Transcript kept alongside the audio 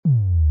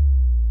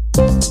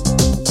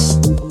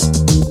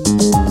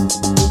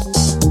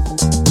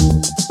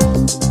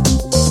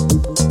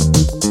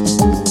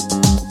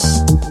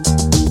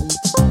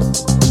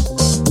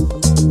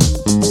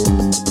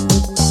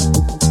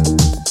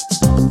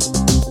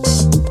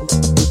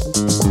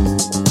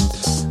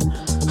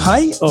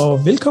Hej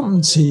og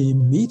velkommen til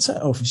Meta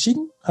og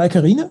Fysikken. Hej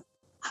Karina.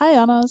 Hej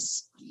Anders.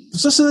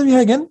 Så sidder vi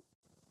her igen.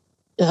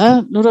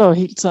 Ja, nu er der jo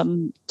helt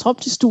sådan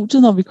tomt i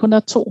studiet, når vi kun er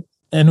 2.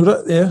 Ja, nu er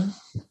der, ja.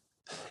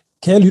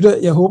 Kære lytter,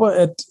 jeg håber,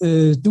 at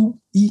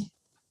I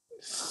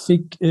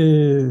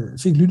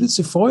fik lyttet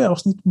til forrige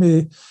afsnit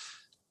med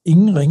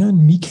ingen ringer end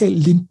Michael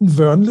Linden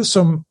Wørnle,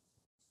 som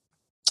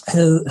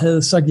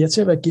havde sagt ja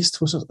til at være gæst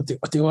hos os,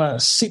 og det var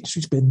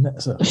sindssygt spændende.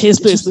 Altså, jeg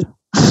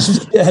synes,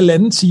 det er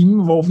 1,5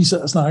 time, hvor vi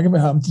sad og snakkede med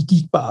ham, de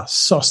gik bare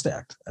så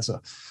stærkt. Altså,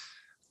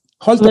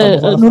 hold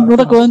da op. Nu er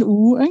der gået en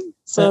uge, ikke?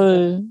 Så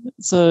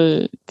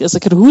altså,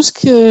 kan du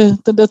huske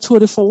den der Tour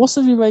de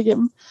Force, vi var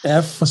igennem? Ja,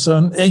 for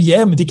sådan.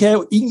 Ja, men det kan jeg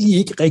jo egentlig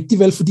ikke rigtig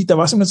vel, fordi der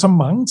var simpelthen så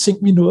mange ting,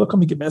 vi nåede at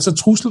komme igennem. Altså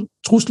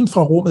truslen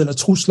fra rummet, eller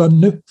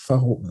truslerne fra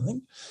rummet,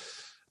 ikke?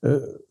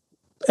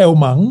 Er jo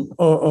mange,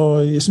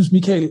 og jeg synes,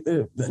 Michael,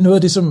 noget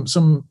af det,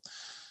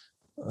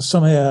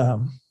 som er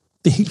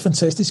det helt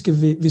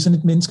fantastiske ved sådan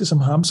et menneske som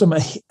ham, som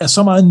er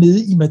så meget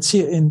nede i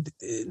materien.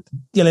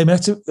 Jeg lagde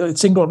mærke til, jeg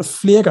tænkte over det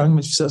flere gange,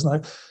 mens vi sad og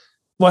snakkede,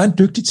 hvor er han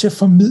dygtig til at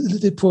formidle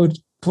det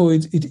på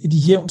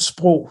et jævnt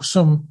sprog,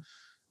 som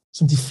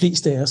de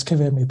fleste af os kan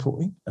være med på.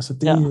 Ikke? Altså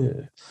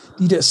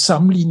de der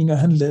sammenligninger,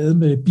 han lavede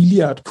med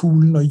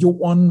billiardkuglen og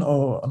jorden,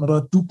 og når der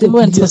er duk. Det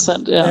var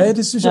interessant, ja. Ja,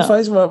 det synes jeg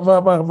faktisk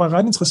var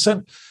ret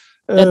interessant.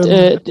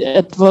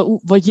 At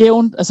hvor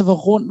jævnt, altså hvor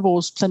rund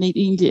vores planet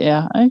egentlig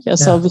er, ikke?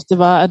 Altså hvis det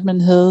var, at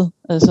man havde,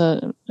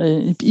 altså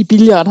i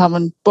billard har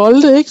man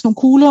bolde, ikke? Nogle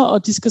kugler,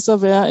 og de skal så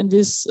være en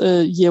vis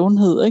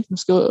jævnhed, ikke? De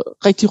skal være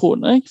rigtig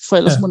runde, ikke? For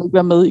ellers må man ikke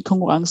være med i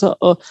konkurrencer,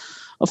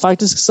 og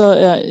faktisk så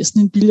er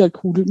sådan en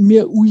billardkugle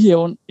mere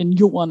ujævn, end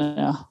jorden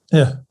er.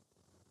 Ja.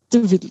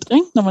 Det er vildt,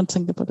 ikke? Når man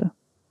tænker på det.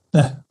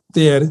 Ja,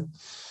 det er det.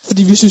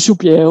 Fordi vi synes jo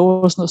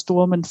bjerge og sådan noget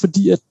store, men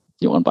fordi at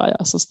jorden bare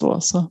er så stor,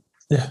 så...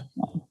 Ja.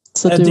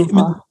 Så det er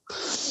bare...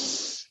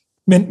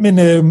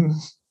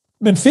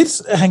 Men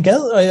fedt, at han gad,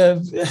 og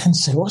han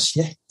sagde også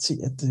ja til,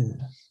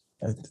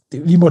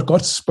 at vi måtte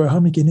godt spørge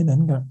ham igen en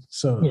anden gang.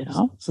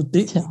 Så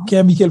det,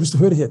 kære Michael, hvis du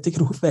hører det her, det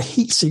kan du være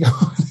helt sikker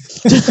på.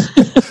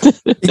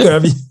 Det gør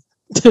vi.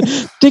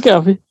 Det gør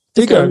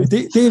vi.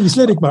 Det er vi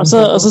slet ikke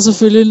mange. Og så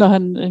selvfølgelig, når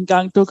han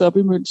engang dukker op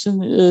i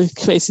München,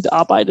 kvæg sit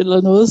arbejde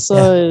eller noget,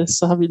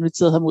 så har vi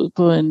inviteret ham ud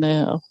på en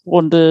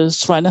runde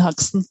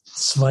Sveinehaksen.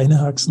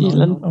 Sveinehaksen. I en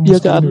eller anden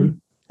biergarten.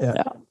 Ja.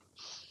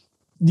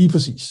 Lige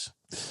præcis.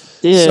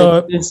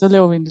 Så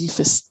laver vi en lille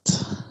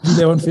fest. Vi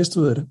laver en fest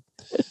ud af det.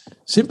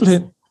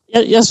 Simpelthen.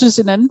 Jeg synes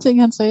en anden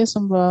ting, han sagde,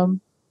 som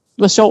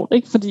var sjovt,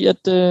 ikke? Fordi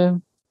at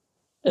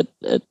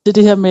det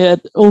her med, at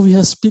vi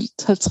har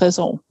spildt 50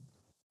 år.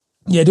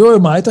 Ja, det var jo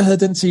mig, der havde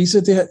den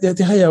tese.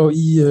 Det har jeg jo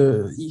i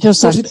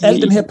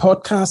al den her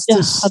podcast. Ja,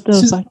 det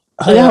har sagt.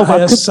 Og jeg har jo bare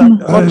købt den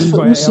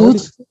for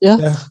udsigt.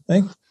 Ja.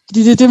 Ikke?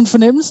 Fordi det er en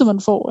fornemmelse, man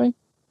får, ikke?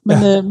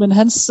 Men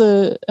han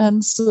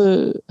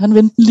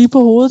vendte den lige på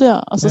hovedet der,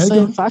 og så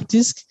sagde han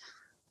faktisk,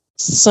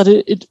 så er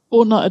det et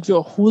under, at vi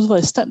overhovedet var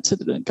i stand til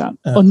det dengang.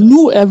 Ja. Og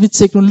nu er vi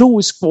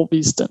teknologisk, hvor vi er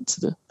i stand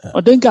til det. Ja.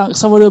 Og dengang,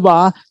 så var det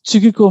bare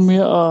tykkegummi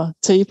og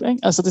tape, ikke?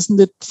 Altså det er sådan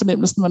lidt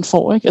fornemmelsen, man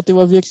får, ikke? At det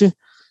var virkelig,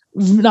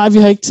 nej, vi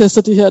har ikke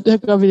testet det her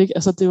gør vi ikke.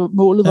 Altså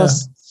målet var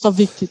så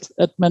vigtigt,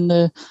 at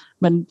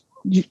man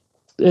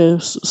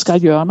skar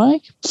hjørner,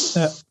 ikke?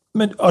 Ja,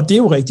 og det er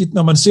jo rigtigt,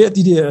 når man ser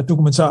de der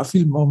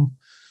dokumentarfilm om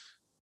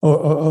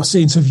og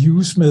se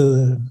interviews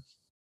med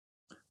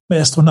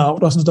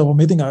astronauter og sådan, der var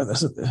med dengang.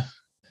 Altså,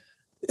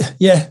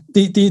 ja,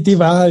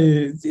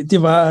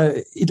 det var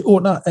et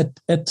under,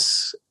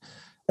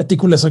 at det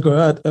kunne lade sig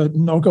gøre, at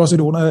nok også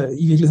et under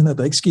i virkeligheden, at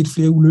der ikke skete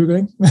flere ulykker,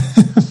 ikke?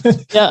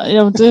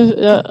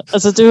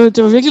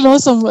 Det var virkelig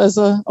noget som,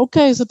 altså,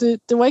 okay, så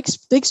det var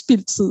ikke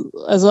spildt tid,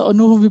 altså, og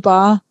nu har vi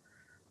bare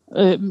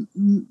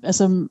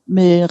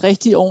med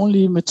rigtig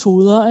ordentlige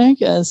metoder,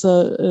 ikke?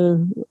 Altså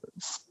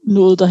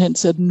nået derhen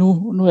til, at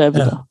nu er vi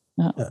der.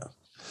 Ja.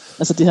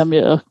 Altså det her med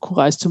at kunne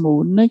rejse til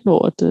månen, ikke?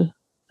 Hvor det,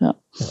 ja.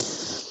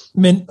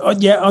 Men,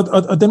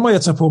 og den må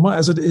jeg tage på mig,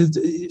 altså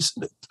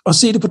at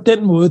se det på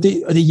den måde,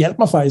 og det hjalp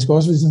mig faktisk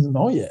også, hvis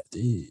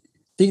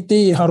jeg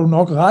det har du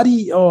nok ret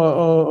i,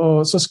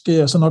 og så skal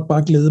jeg så nok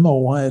bare glæde mig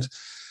over, at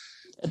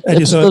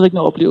jeg så stadigvæk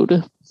nå at opleve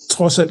det.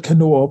 Trods alt kan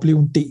nå at opleve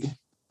en del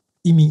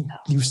i min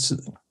livstid.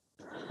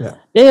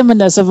 Ja,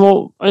 men altså,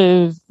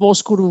 hvor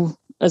skulle du,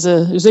 altså,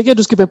 jeg synes ikke, at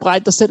du skal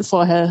bebrejde dig selv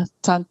for at have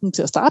tanken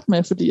til at starte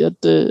med, fordi at,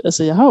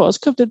 jeg har jo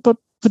også købt det på,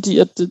 fordi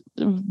at,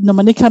 når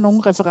man ikke har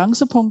nogen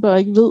referencepunkter og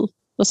ikke ved,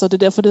 og så er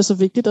det derfor, det er så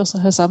vigtigt at så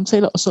have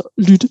samtaler og så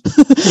lytte.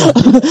 Ja.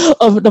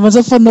 Og når man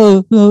så får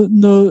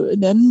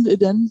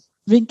et andet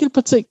vinkel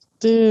på ting,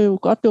 det er jo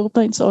godt, det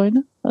åbner ens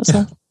øjne. Altså,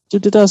 det er jo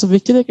det, der er så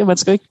vigtigt, ikke? At man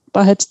skal ikke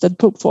bare have et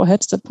standpunkt for at have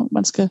et standpunkt,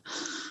 man skal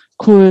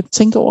kunne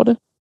tænke over det.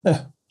 Ja.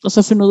 Og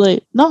så finde ud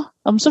af,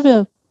 så vil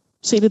jeg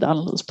se lidt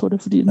anderledes på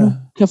det, fordi nu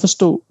kan jeg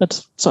forstå,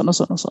 at sådan og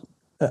sådan og sådan.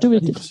 Ja, det er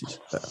vigtigt.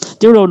 Ja.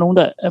 Det er jo nogen,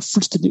 der er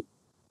fuldstændig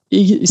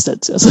ikke i stand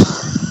til, altså.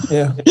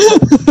 Ja.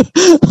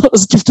 Og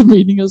skifte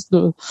mening og sådan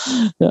noget.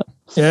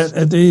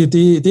 Ja,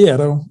 det er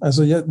der jo.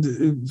 Altså,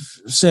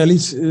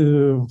 særligt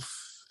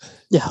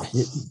Ja.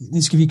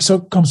 Det skal vi ikke så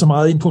komme så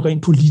meget ind på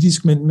rent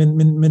politisk,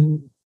 men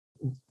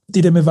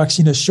det der med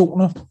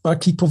vaccinationer, bare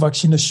kig på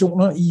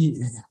vaccinationer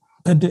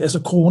altså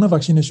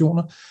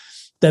coronavaccinationer,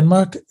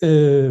 Danmark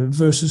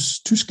versus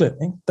Tyskland.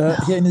 Ikke?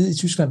 Hernede i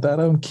Tyskland, der er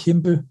der jo en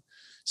kæmpe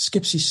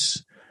skepsis.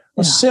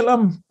 Og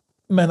selvom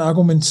man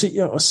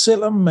argumenterer, og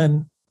selvom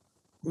man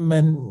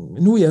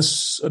nu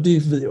og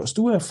det ved jeg også,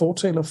 du er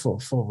fortaler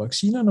for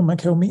vaccinerne, man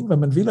kan jo mene, hvad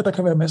man vil, og der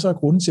kan være masser af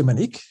grunde til, at man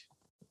ikke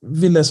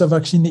vil lade sig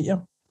vaccinere.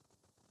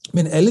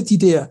 Men alle de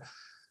der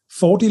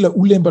fordele og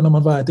ulemper, når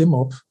man vejer dem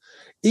op,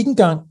 ikke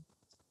engang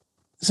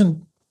sådan,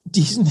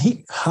 de sådan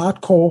helt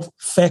hardcore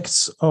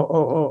facts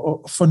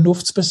og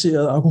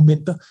fornuftsbaserede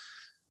argumenter,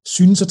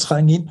 synes at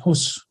trænge ind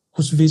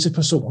hos visse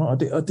personer,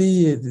 og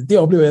det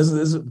oplever jeg.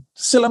 Altså,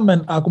 selvom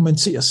man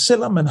argumenterer,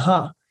 selvom man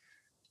har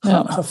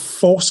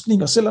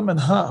forskning, og selvom man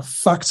har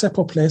fakta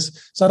på plads,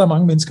 så er der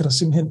mange mennesker, der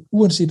simpelthen,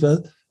 uanset hvad,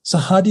 så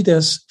har de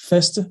deres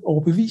faste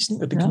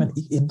overbevisning, og det kan man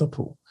ikke ændre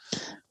på.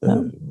 Ja.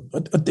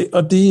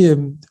 Og det er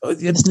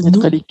sådan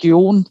lidt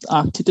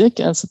religion-agtigt,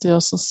 ikke? Altså, det er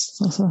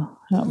også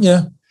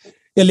ja.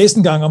 Jeg læste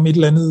en gang om et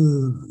eller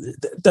andet,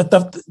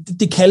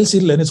 det kaldes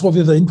et eller andet, jeg tror, vi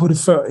har været inde på det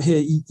før her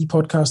i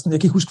podcasten, jeg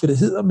kan ikke huske, hvad det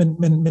hedder,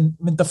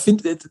 men der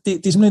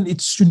det er simpelthen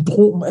et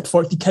syndrom, at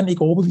folk, de kan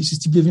ikke overbevises,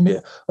 de bliver ved med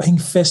at hænge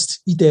fast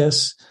i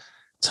deres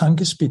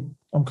tankespind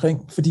omkring,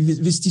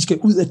 fordi hvis de skal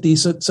ud af det,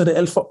 så er det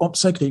alt for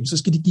omsiggribende,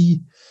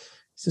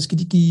 så skal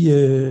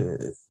de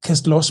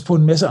kaste los på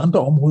en masse andre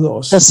områder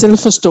også. Der er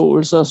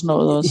selvforståelse og sådan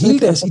noget også. Hele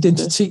deres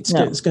identitet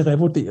skal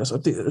revurderes,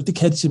 og det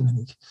kan de simpelthen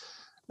ikke.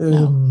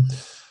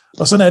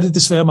 Og sådan er det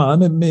desværre meget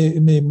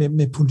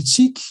med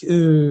politik.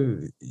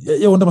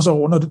 Jeg undrer mig så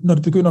over, når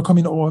det begynder at komme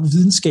ind over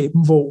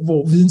videnskaben,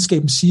 hvor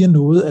videnskaben siger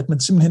noget, at man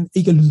simpelthen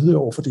ikke er lydhør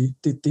over for det.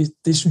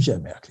 Det synes jeg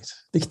er mærkeligt.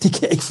 Det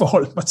kan jeg ikke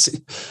forholde mig til.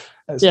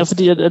 Altså. Ja,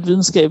 fordi at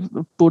videnskab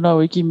bunder jo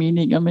ikke i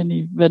meninger, men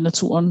i hvad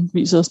naturen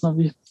viser os, når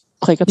vi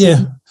prikker til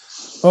den.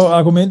 Og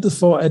argumentet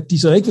for, at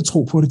de så ikke vil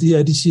tro på det, det er,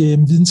 at de siger, at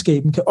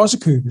videnskaben kan også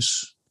købes,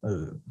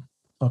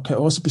 og kan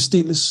også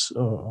bestilles.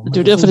 Og det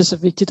er jo derfor, det er så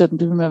vigtigt, at den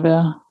bliver med at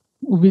være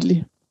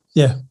uvillig.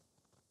 Ja,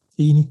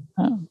 enig.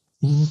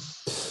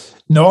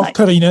 Nå,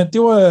 Karina,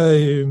 det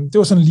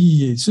var sådan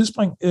lige et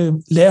sidespring.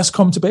 Lad os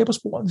komme tilbage på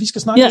sporet. Vi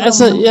skal snakke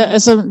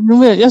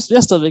nu er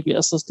jeg stadigvæk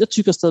ved, jeg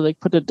tykker stadigvæk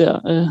på det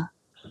der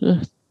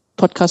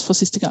podcast fra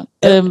sidste gang.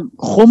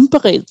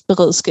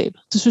 Rumberedskab,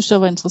 det synes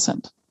jeg var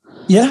interessant.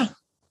 Ja.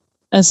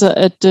 Altså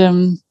at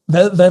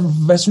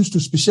hvad synes du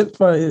specielt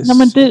var? Det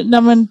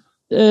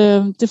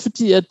er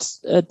fordi at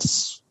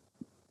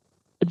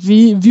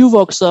vi jo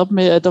voksede op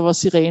med, at der var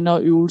sirener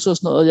og øvelser og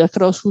sådan noget. Jeg kan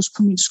da også huske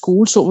på min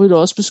skole, så vi da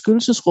også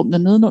beskyttelsesrummene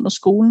nedenunder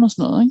skolen og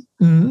sådan noget.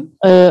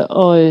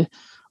 Ikke?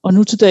 Og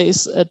nu til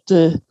dags, at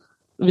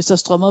hvis der er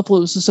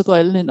strømafbrydelse, så går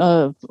alle ind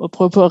og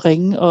prøver på at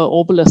ringe og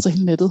overbelaster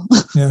hele nettet.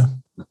 Ja.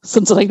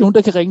 Sådan så der er ikke nogen,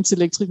 der kan ringe til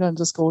elektrikeren,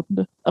 der skal ordne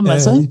det.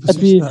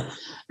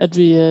 At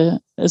vi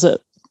altså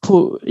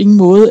på ingen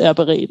måde er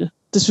beredte.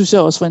 Det synes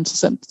jeg også var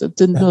interessant.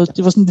 Det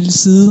var sådan en lille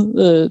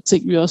side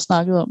ting, vi også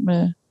snakkede om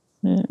med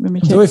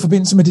Michael. Det var i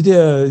forbindelse med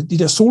de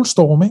der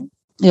solstorme, ikke?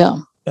 Ja.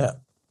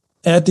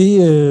 Er det...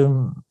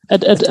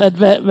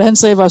 hvad han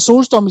sagde var, at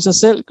solstorm i sig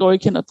selv går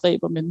ikke hen og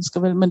dræber mennesker,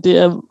 vel? Men det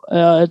er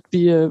at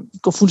vi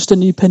går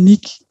fuldstændig i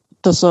panik,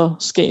 der så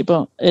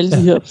skaber alle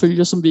de her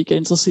følger, som vi ikke er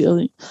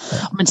interesseret i.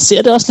 Og man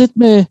ser det også lidt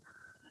med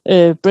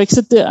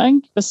Brexit der,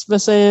 ikke? Hvad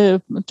sagde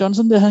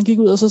Johnson der? Han gik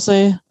ud og så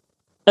sagde,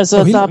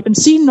 altså der er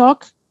benzin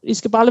nok, I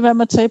skal bare lade være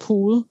med at tabe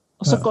hovedet.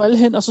 Og så går alle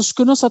hen, og så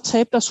skynder sig at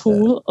tabe deres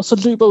hoved, og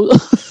så løber ud.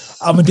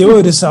 Men det var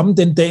jo det samme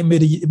den dag,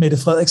 Mette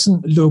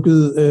Frederiksen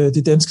lukkede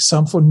det danske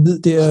samfund ned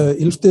der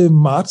 11.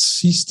 marts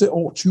sidste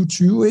år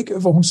 2020, ikke?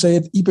 Hvor hun sagde,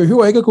 at I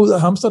behøver ikke at gå ud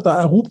og hamstre, der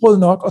er rugbrød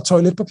nok og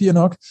toiletpapir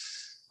nok.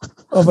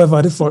 Og hvad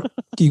var det, folk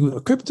gik ud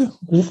og købte?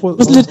 Rugbrød?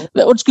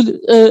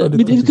 Undskyld,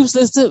 mit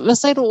indkøbsliste. Hvad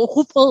sagde du?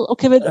 Rugbrød?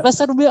 Okay, hvad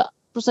sagde du mere?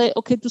 Du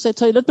sagde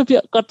toiletpapir.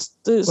 Godt.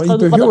 Og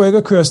I behøver ikke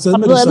at køre afsted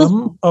med det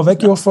samme. Og hvad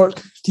gjorde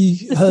folk? De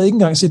havde ikke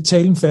engang set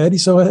talen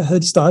færdig, så havde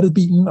de startet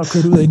bilen og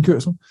kørt ud af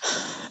indkørslen.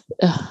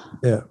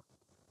 Ja.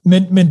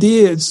 Men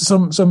det,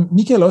 som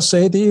Michael også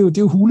sagde, det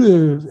er jo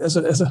hule...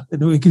 Altså, jeg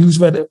kan ikke huske,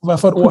 hvad det var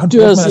for et ord, han brugte,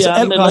 men altså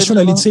al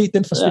rationalitet,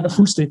 den forsvinder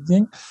fuldstændig.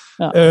 Ikke?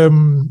 Ja.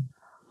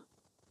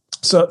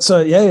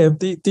 Så ja,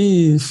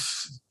 det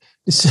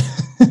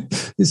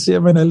ser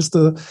man alle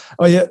steder.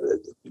 Og jeg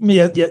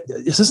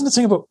så sådan og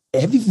tænker på,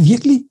 er vi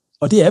virkelig,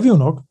 og det er vi jo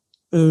nok,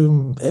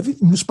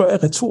 nu spørger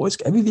jeg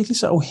retorisk, er vi virkelig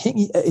så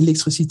afhængige af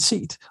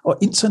elektricitet og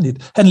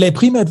internet? Han lagde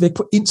primært vægt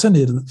på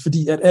internettet,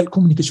 fordi at al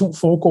kommunikation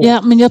foregår.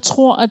 Ja, men jeg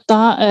tror, at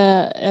der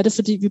er det,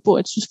 fordi vi bor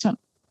i Tyskland.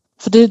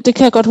 For det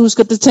kan jeg godt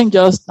huske, og det tænkte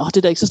jeg også, det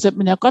er da ikke så slemt,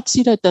 men jeg kan godt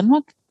sige, at i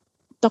Danmark,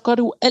 der gør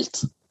det jo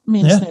alt med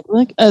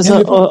internettet, ikke?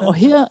 Altså, og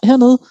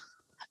hernede,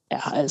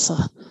 altså,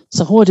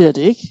 så hurtigt er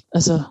det ikke.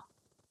 Altså,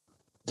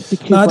 det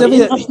kan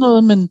også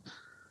noget, men...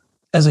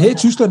 Altså her i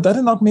Tyskland, der er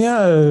det nok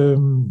mere...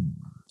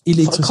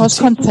 elektricitet. Folk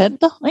også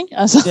kontanter, ikke?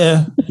 Altså.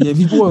 Ja,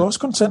 vi bruger jo også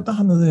kontanter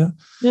hernede, ja.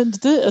 Ja,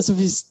 altså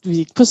vi er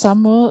ikke på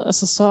samme måde,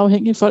 altså så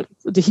afhængige folk.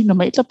 Det er helt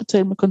normalt at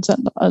betale med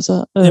kontanter.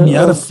 Altså, Jamen,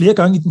 jeg er der flere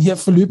gange i den her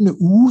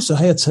forløbende uge, så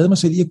har jeg taget mig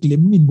selv i at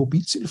glemme min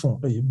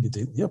mobiltelefon derhjemme.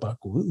 Jeg er bare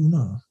gået uden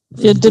at...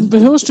 Ja, den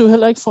behøves du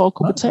heller ikke for at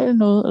kunne betale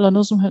noget, eller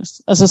noget som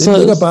helst. Altså, den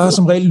ligger bare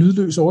som regel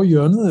lydløs over i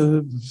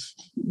hjørnet,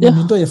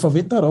 medmindre jeg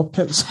forventer et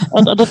opkald.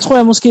 Og der tror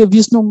jeg måske, at vi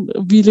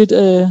er lidt...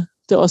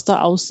 det er også der er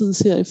afsides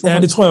her i forhold.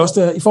 Ja, det tror jeg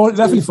også, det er. I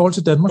hvert fald i forhold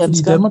til Danmark. Fordi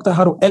i Danmark, der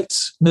har du alt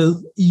med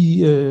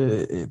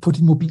på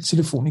din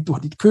mobiltelefon. Ikke? Du har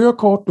dit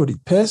kørekort, du har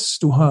dit pas,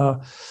 du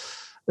har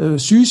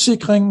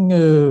sygesikring,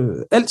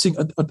 alting.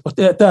 Og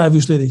der er vi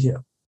jo slet ikke her.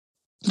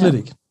 Slet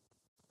ikke.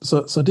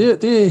 Så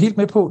det er helt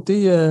med på.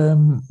 Det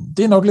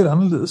er nok lidt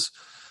anderledes.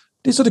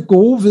 Det er så det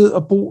gode ved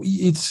at bo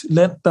i et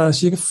land, der er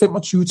cirka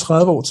 25-30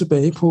 år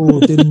tilbage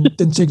på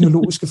den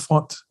teknologiske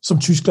front, som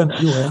Tyskland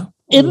jo er.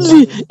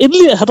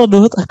 Endelig er der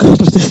noget, der gør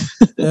det.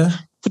 Ja.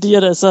 Fordi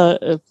at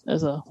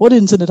altså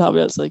hurtigt internet har vi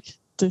altså ikke.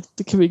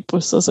 Det kan vi ikke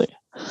bryste os af.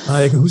 Nej,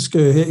 jeg kan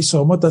huske her i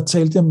sommer, der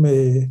talte jeg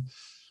med...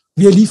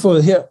 Vi har lige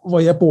fået her, hvor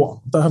jeg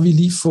bor, der har vi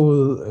lige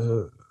fået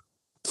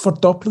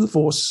fordoblet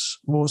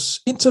vores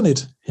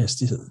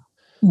internethastighed.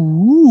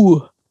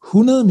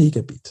 100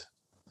 megabit.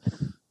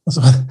 Og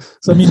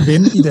så min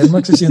ven i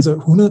Danmark, så siger han så,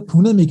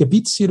 100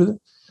 megabit, siger du det?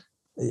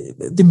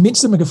 Det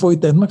mindste, man kan få i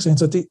Danmark, sagde han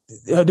så,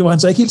 det var han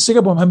så ikke helt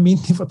sikker på, om han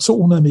mente, det var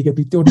 200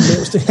 megabit. Det var den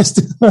laveste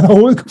hastighed, man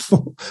overhovedet kunne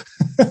få.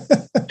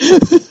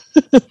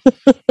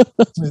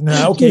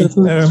 Nej, okay.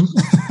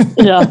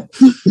 Ja.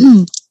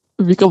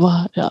 Vi går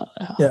bare,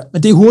 ja,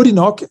 men det er hurtigt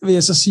nok, vil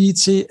jeg så sige,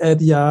 til at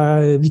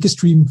vi kan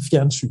streame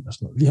fjernsyn og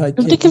sådan noget. Vi har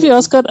ikke. Jamen, det kan vi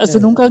også godt. Altså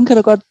nogle gange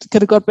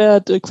kan det godt være,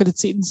 at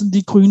kvaliteten sådan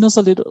lige gryner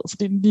sig lidt,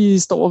 fordi den lige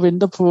står og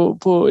venter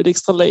på et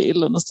ekstra lag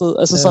eller andet sted.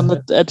 Altså sådan,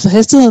 at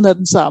hastigheden er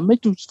den samme.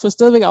 Ikke? Du får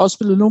stadigvæk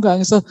afspillet nogle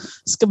gange, så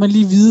skal man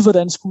lige vide,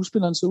 hvordan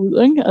skuespilleren ser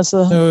ud, ikke?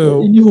 Altså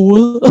ind i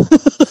hovedet.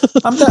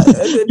 Jamen,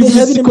 det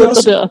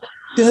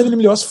havde vi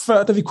nemlig også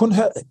før, da vi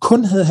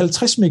kun havde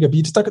 50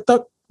 megabit.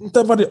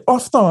 Der var det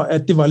oftere,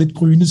 at det var lidt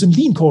grynet, sådan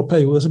lige en kort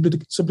periode, og så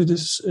blev det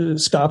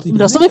skarpt igen. Men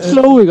der er stadig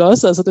flow, ikke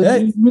også? Altså, det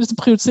er mindst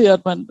prioritere, at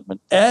man...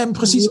 Ja, men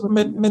præcis.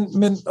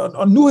 Men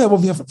nu her, hvor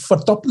vi har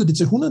fordoblet det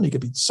til 100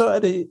 megabit, så er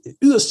det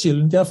yderst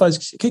sjældent. Jeg kan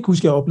ikke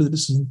huske, at jeg har oplevet det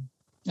siden.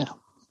 Ja.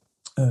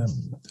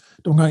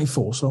 Det var en gang i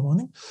forsommeren,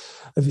 ikke?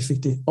 At vi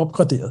fik det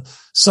opgraderet.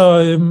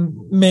 Så,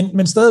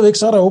 men stadigvæk,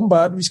 så er der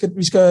åbenbart,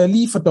 vi skal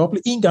lige fordoble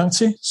en gang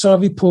til, så er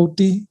vi på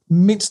det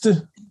mindste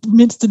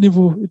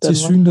niveau i Danmark. Til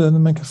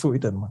synligheden, man kan få i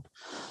Danmark.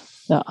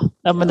 Ja,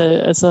 men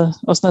altså,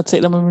 også når jeg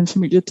taler med min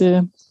familie,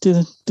 det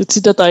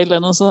tit, at der er et eller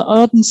andet,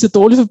 så den siger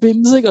dårlig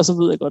forbindelse, ikke? Og så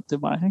ved jeg godt, det er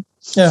mig, ikke?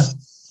 Ja,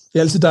 det er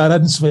altid dig, der er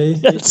den svage.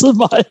 Det er altid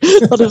mig,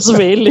 og den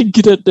svage link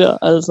i den der,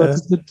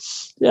 altså.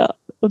 Ja,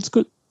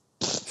 undskyld.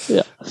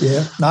 Ja.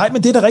 Nej,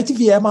 men det er da rigtigt,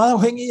 vi er meget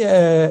afhængige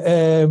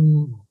af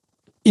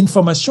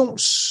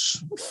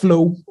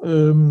informationsflow,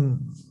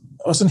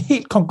 og sådan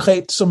helt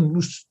konkret, som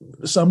nu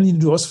sammenligner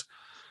du også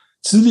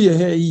tidligere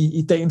her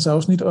i dagens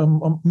afsnit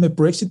med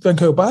Brexit. Man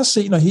kan jo bare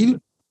se, når hele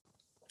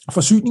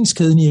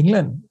forsyningskæden i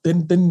England,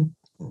 den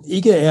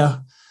ikke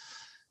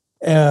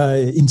er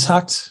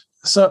intakt,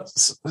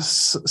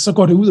 så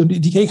går det ud, og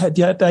de kan ikke have,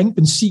 der er ingen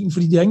benzin,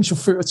 fordi de har ingen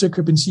chauffør til at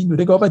købe benzin. Det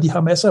kan godt være, at de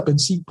har masser af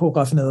benzin på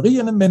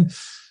raffinaderierne, men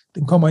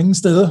den kommer ingen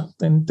steder.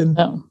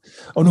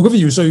 Og nu kan vi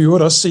jo så i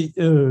øvrigt også se,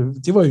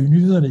 det var jo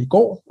nyhederne i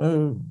går,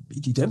 i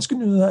de danske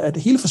nyheder, at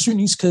hele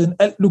forsyningskæden,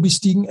 al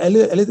logistikken,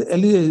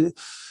 alle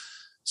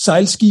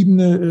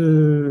sejlskibene,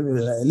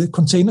 alle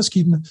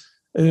containerskibene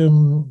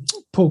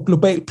på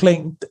global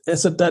plan,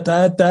 altså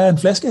der er en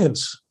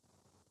flaskehals.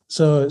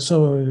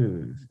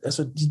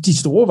 Så de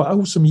store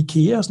varehus som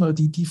IKEA og sådan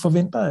noget, de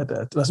forventer, at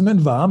der er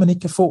simpelthen varer, man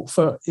ikke kan få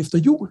før efter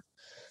jul.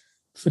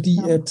 Fordi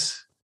at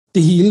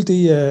det hele,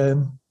 det er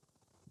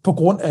på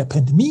grund af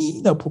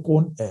pandemien, og på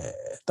grund af,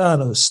 der er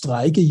noget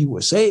strejke i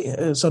USA,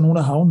 så nogle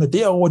af havnene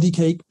derovre, de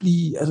kan ikke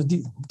blive, altså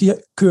de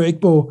kører ikke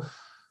på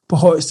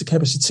højeste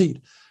kapacitet.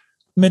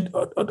 Men,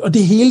 og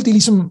det hele, det er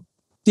ligesom,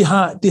 det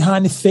har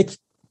en effekt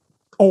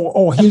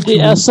over hele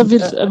det er så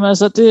vildt.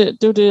 Altså, det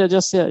er jo det, at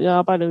jeg ser. Jeg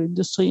arbejder i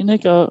industrien,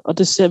 ikke? Og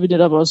det ser vi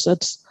netop også,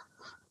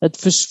 at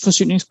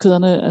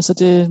forsyningskæderne,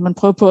 altså man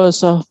prøver på at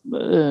så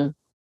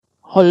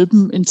holde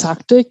dem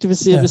intakte, ikke? Det vil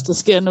sige, at hvis der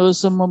sker noget,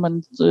 så må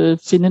man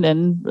finde en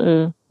anden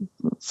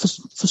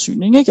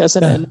forsyning, ikke? Altså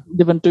en anden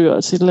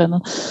leverandør til et eller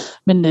andet.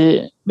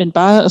 Men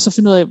bare så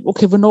finde ud af,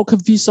 okay, hvornår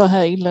kan vi så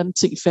have en eller anden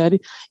ting færdig?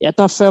 Ja,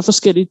 der er 40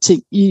 forskellige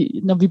ting,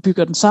 når vi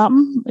bygger den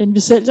sammen, inden vi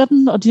sælger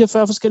den, og de her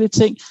 40 forskellige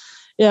ting,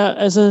 ja,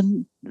 altså,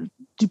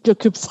 de bliver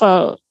købt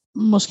fra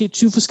måske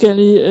 20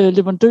 forskellige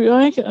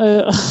leverandører, ikke?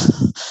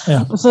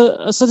 Og så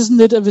er det sådan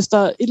lidt, at hvis der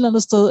et eller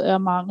andet sted er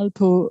mangel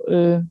på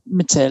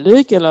metal,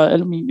 ikke? Eller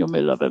aluminium,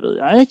 eller hvad ved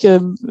jeg,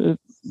 ikke?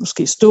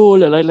 Måske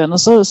stål eller et eller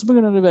andet, så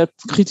begynder det at være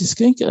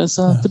kritisk, ikke?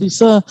 Altså, fordi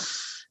så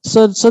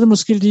er det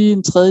måske lige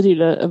en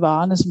tredjedel af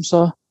varerne, som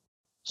så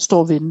står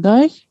og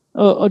venter, ikke?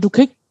 Og du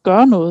kan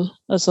gøre noget.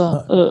 Altså,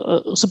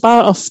 og så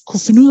bare at kunne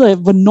finde ud af,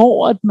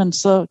 hvornår at man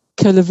så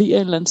kan levere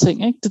en eller anden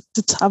ting. Ikke?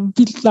 Det tager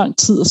vildt lang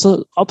tid, og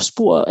så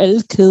opspore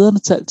alle kæderne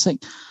til alting.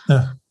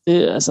 Ja. Det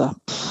er altså...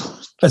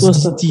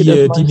 de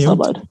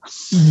nævnte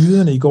i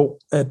nyhederne i går,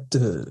 at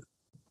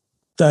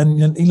der er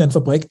en eller anden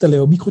fabrik, der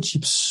laver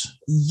mikrochips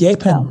i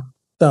Japan,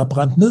 der er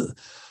brændt ned.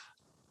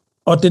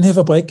 Og den her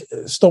fabrik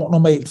står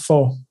normalt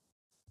for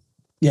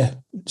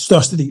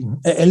størstedelen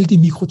af alle de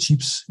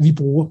mikrochips, vi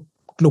bruger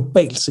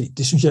globalt set.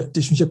 Det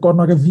synes jeg godt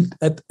nok er vildt,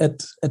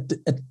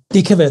 at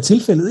det kan være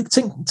tilfældet. Ikke?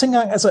 Tænk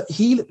engang, altså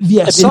hele, vi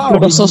er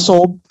så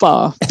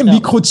sårbare af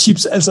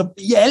mikrochips, altså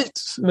i alt,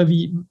 hvad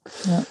vi...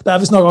 Ja. Der er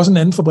vist nok også en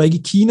anden fabrik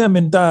i Kina,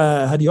 men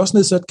der har de også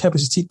nedsat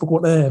kapacitet på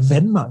grund af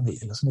vandmangel,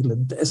 eller sådan et eller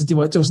andet. Altså det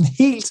var sådan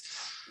helt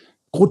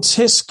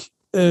grotesk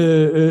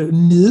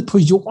nede på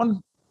jorden.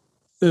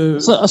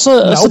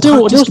 Så det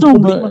er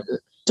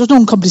jo sådan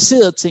nogle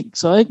komplicerede ting,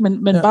 så ikke?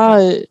 Men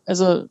bare,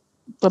 altså,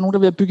 der er nogen, der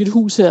vil bygge et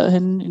hus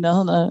herhenne i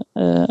nærheden af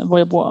hvor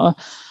jeg bor,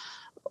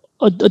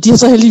 og de har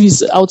så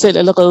heldigvis aftalt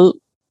allerede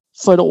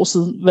for et år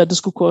siden, hvad det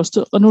skulle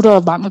koste, og nu er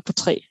der mangel på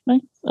træ,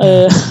 ikke?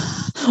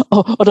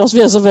 Og der også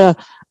vil altså være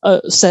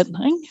sand,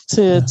 ikke?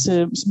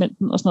 Til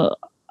cementen og sådan noget.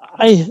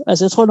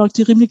 Altså jeg tror nok,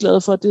 de er rimelig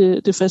glade for, at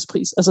det er fast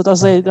pris. Altså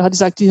der har de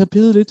sagt, de har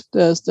pidet lidt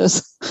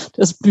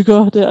deres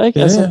byggere der,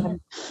 ikke? Altså,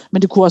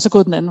 men det kunne også have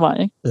gået den anden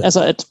vej, ikke? Ja.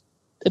 Altså at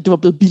det var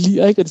blevet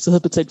billigere, ikke? Og de så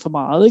havde betalt for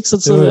meget, ikke? Så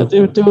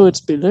det var jo et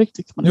spil, ikke?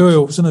 Det kan man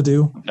jo, sådan er det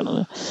jo.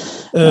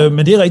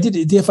 Men det er rigtigt,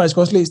 det har jeg faktisk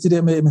også læst, det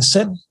der med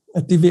sand,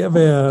 at det er ved at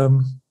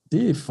være,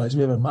 det er faktisk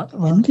ved at være en mangel.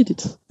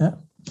 Vanvittigt. Ja.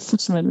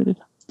 Fuldstændig vanvittigt.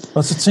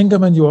 Og så tænker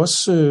man jo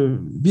også,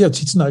 vi har jo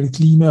tit snakket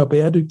klima og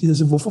bæredygtighed,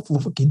 så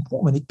hvorfor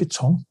genbruger man ikke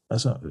beton?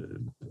 Altså,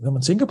 når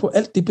man tænker på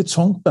alt det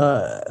beton,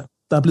 der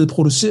er blevet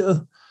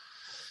produceret,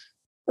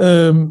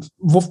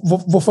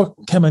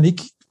 hvorfor kan man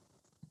ikke,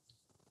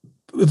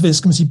 hvad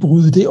skal man sige,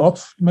 bryde det op?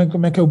 Man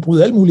kan jo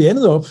bryde alt muligt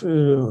andet op.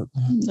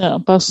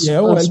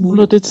 Bare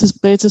smuldre det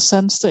tilbage til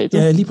sandstadiet.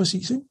 Ja, lige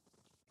præcis, ikke?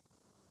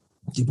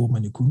 Det burde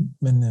man jo kunne,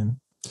 men...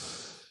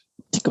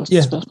 det er godt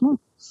et spørgsmål.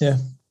 Ja.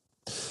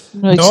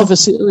 Nu er jeg ikke så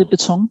baseret i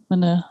beton,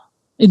 men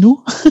endnu.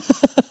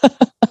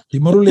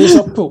 Det må du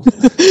læse op på.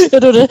 Ja,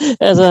 det er det.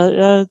 Altså,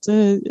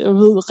 jeg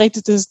ved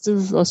rigtigt, det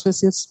er også, hvad jeg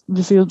siger, at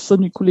vi fik fået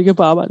en ny kollega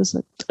på arbejde,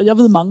 så, og jeg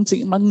ved mange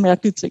ting, mange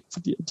mærkelige ting,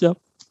 fordi at jeg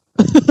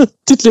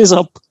tit læser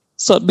op.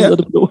 Sådan lyder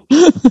det på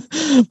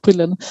et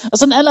eller andet. Og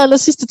så den aller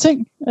sidste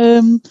ting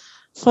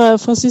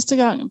fra sidste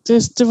gang,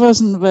 det var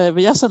sådan,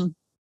 hvad jeg sådan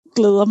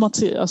glæder mig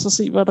til at så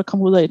se, hvad der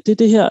kommer ud af. Det er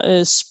det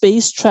her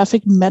Space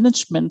Traffic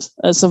Management,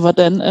 altså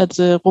hvordan at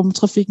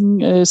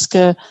rumtrafikken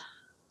skal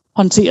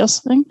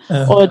håndteres, ikke?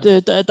 Ja. Og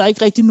at der er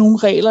ikke rigtig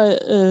nogen regler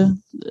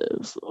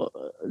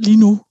lige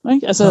nu,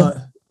 ikke? Altså,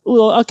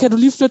 og kan du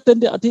lige flytte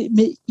den der, og det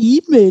med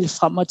e-mail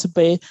frem og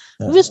tilbage.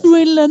 Ja. Hvis nu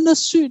en eller anden er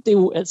syg, det er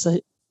jo altså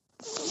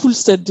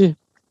fuldstændig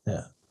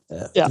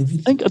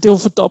ikke? Og det er jo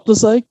fordoblet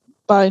sig, ikke?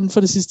 Bare inden for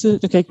det sidste,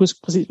 jeg kan ikke huske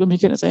præcis, hvad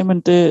Michael sagde, men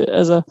det,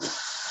 altså,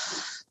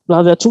 der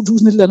har været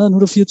 2.000 et eller andet, nu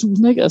er der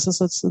 4.000, ikke? Altså,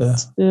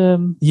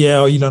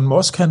 og Elon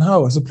Musk, han har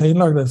jo altså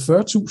planlagt, at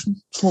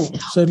 40.000 små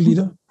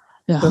satellitter,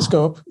 der skal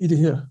op i det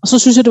her. Og så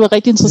synes jeg, det var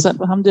rigtig interessant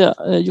med ham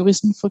der,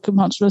 juristen fra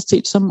Københavns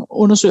Universitet, som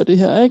undersøger det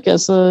her, ikke?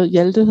 Altså,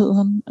 Hjalte hed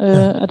han,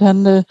 at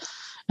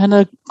han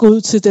er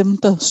gået til dem,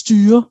 der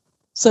styrer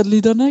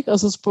satellitterne, ikke? Og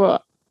så spørger,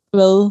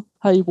 hvad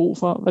har I brug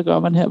for? Hvad gør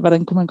man her?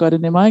 Hvordan kunne man gøre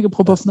det nemmere? Ikke?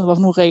 Prøve at finde ud af, hvad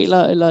for nogle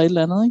regler eller et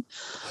eller andet. Ikke?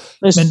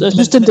 Jeg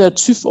synes, den der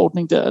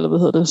TÜV-ordning der, eller hvad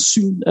hedder det,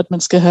 syn, at man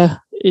skal have,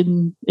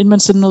 inden man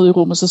sender noget i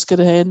rummet, så skal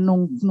det have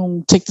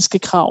nogle tekniske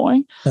krav.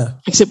 Ikke? Ja.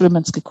 For eksempel, at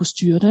man skal kunne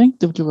styre det. Ikke?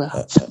 Det ville jo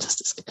være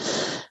fantastisk.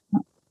 Ja.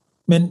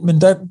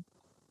 Men der,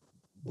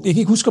 jeg kan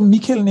ikke huske, om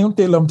Michael nævnte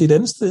det, eller om det er et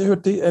andet sted, jeg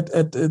hørte det,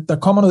 at der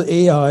kommer noget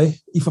AI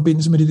i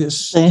forbindelse med det der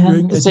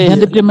styring.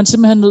 Det bliver man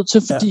simpelthen nødt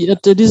til, fordi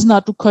at det er lige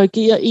snart, du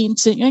korrigerer én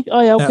ting, ikke?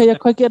 Og jeg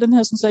korrigerer den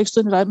her, så jeg ikke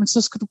støder i dig, men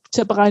så skal du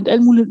til at beregne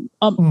alt muligt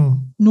om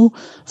nu,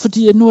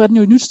 fordi nu er den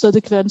jo et nyt sted,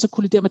 det kan være, den så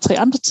kolliderer med 3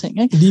 andre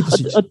ting, ikke? Lige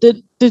præcis. Og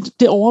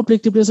det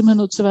overblik, det bliver simpelthen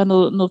nødt til at være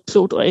noget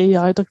klogt og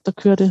AI, der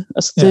kører det.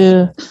 Altså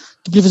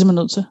det bliver vi simpelthen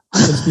nødt til.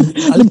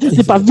 Det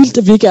er bare vildt,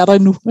 at vi ikke er der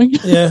endnu, ikke?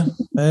 Ja,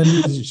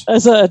 lige præcis.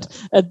 Altså,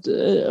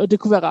 og det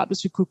kunne være rart,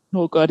 hvis vi kunne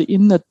nå at gøre det,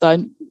 inden at der er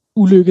en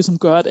ulykke, som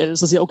gør, at alle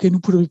så siger, okay, nu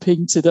putter vi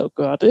penge til det og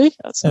gør det, ikke?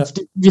 Altså,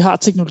 fordi vi har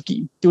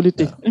teknologien. Det er jo lidt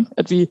det, ikke?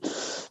 At vi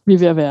er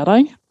ved at være der,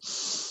 ikke?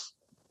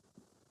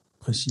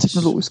 Præcis.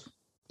 Teknologisk.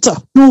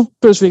 Så, nu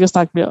behøver vi ikke at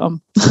snakke mere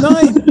om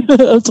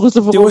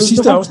trusler for det var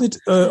sidste afsnit.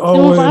 Det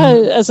var bare,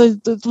 altså,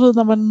 du ved,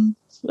 når man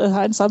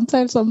har en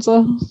samtale, så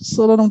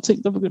er der nogle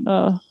ting, der begynder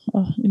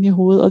at ind i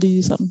hovedet, og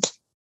lige sådan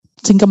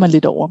tænker man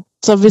lidt over.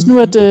 Så hvis nu,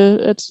 at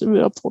vi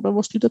opfordrer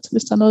vores lytter til,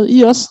 hvis der er noget,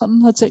 I også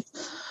sådan har tænkt,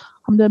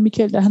 ham der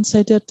Michael, der han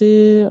sagde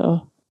det, og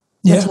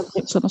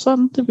sådan og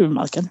sådan, det vil vi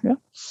meget gerne høre.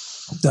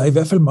 Der er i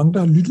hvert fald mange, der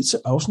har lyttet til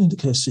afsnittet,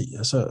 kan jeg se.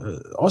 Altså,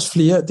 også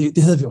flere,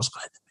 det havde vi også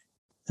regnet med.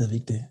 Havde vi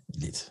ikke det?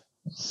 Lidt.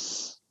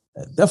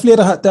 Der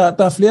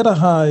er flere, der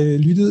har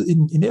lyttet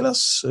end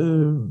ellers,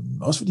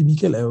 også fordi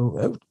Michael er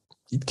jo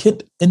et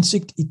kendt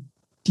ansigt i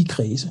de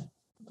kredse.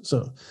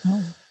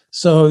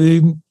 Så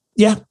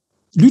Ja,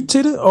 lyt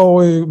til det,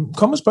 og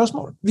kom med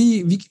spørgsmål.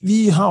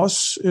 Vi har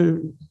også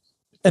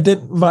af den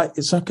vej,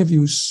 så kan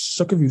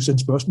vi jo sende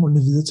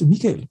spørgsmålene videre til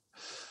Michael.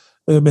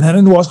 Men han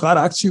er nu også ret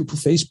aktiv på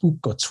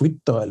Facebook og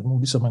Twitter og alt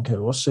muligt, så man kan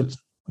jo også selv...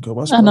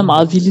 Han er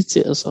meget villig til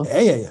at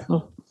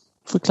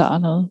forklare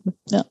noget.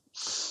 Ja.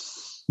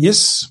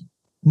 Yes.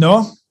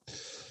 Nå.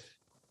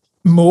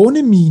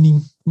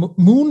 Månemining.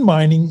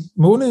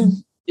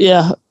 Moonmining.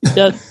 Ja,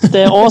 da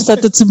jeg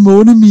oversatte det til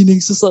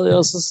månemining, så sad jeg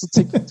også og så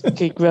tænkte, det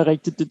kan ikke være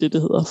rigtigt, det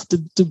hedder.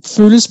 Det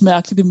føles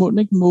mærkeligt i munden,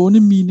 ikke?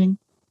 Månemining,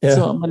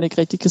 så man ikke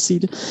rigtig kan sige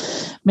det.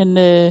 Men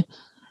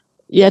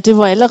det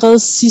var allerede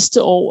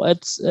sidste år,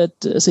 at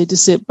altså i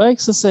december,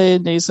 ikke, så sagde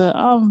NASA,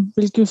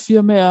 hvilke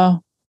firmaer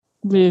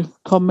vil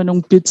komme med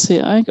nogle bits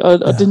her, ikke?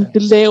 Og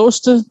det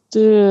laveste,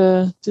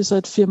 det er så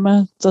et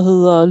firma, der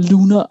hedder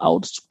Lunar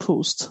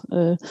Outpost.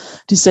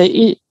 De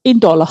sagde $1.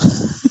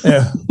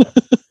 Ja.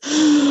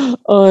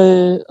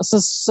 og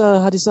så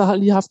har de så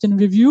lige haft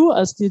en review,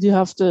 altså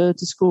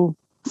de skulle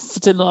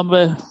fortælle noget om,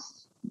 hvad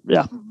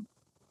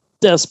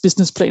deres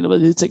businessplan og hvad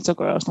de havde tænkt sig at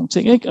gøre og sådan nogle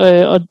ting,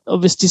 ikke? Og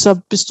hvis de så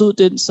bestod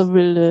den,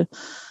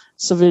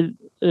 så vil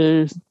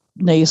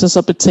NASA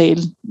så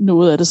betale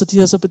noget af det, så de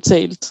har så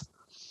betalt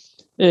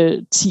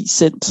 10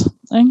 cent,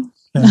 ikke?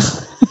 Ja.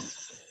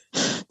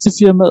 til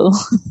firmaet.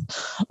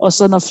 Og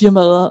så når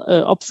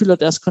firmaet opfylder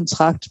deres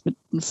kontrakt med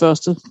den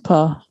første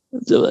par,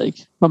 det ved jeg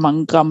ikke, hvor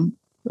mange gram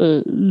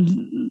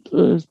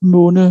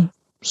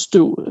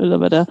månestøv, eller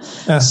hvad det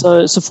er,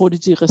 så får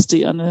de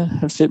resterende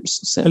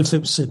 90 cent.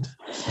 90 cent.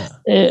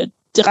 Ja.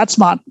 Det er ret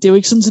smart. Det er jo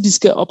ikke sådan, at de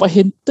skal op og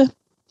hente det,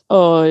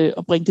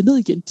 og bringe det ned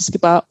igen. De skal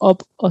bare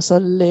op, og så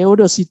lave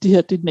det og sige, det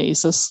her, det er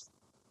NASA's.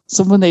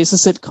 Så må NASA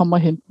selv komme og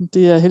hente den.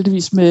 Det er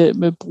heldigvis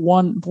med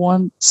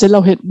brugeren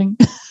selvafhentning.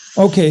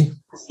 Okay.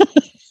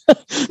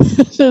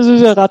 Det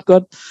synes jeg er ret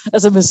godt.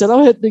 Altså med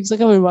selvafhentning, så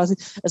kan man jo bare sige,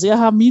 altså jeg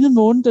har minet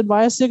månen, den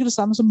vejer cirka det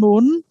samme som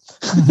månen,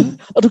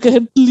 og du kan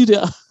hente den lige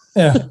der.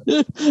 Ja.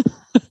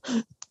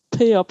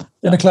 Pay up.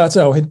 Den er klar til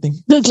afhentning.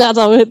 Den er klar til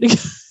afhentning.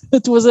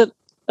 Du har selv,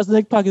 altså den er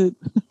ikke pakket ind.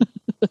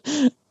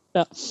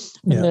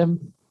 Ja.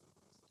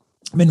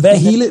 Men hvad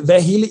er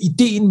hele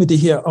ideen med det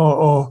her?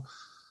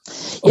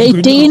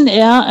 Ideen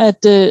er,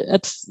 at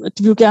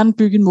de vil gerne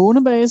bygge en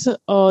månebase,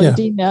 og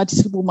ideen er, at de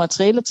skal bruge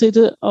materialer til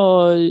det,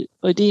 og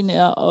ideen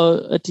er,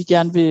 at de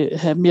gerne vil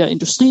have mere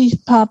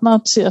industripartnere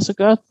til at så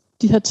gøre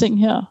de her ting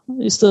her,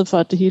 i stedet for,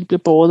 at det hele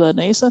bliver båret af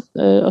NASA,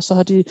 og så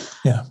har de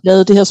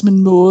lavet det her som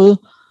en måde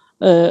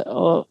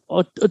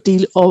at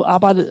dele og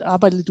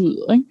arbejde lidt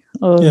ud, ikke?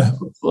 Og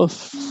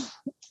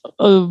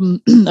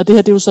det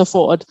her, det er jo så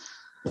for, at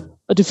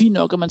og det er fint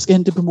nok, at man skal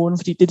hente det på månen,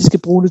 fordi det, de skal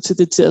bruge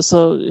det til at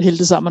så hælde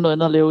det sammen med noget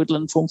andet og lave et eller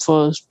andet form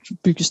for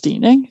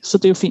byggesten, ikke? Så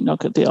det er jo fint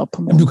nok, at det er oppe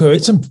på månen. Men du kan jo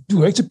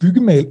ikke tage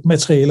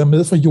byggematerialer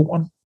med fra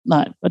jorden.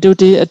 Nej, og det er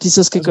jo det, at de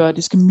så skal gøre.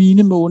 De skal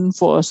mine månen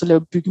for at så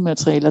lave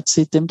byggematerialer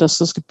til dem, der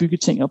så skal bygge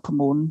ting op på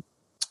månen.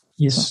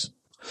 Yes. Så.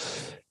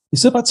 Jeg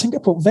sidder bare og tænker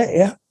på, hvad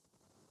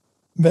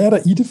er der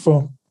i det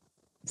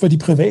for de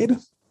private?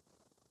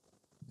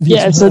 Ja,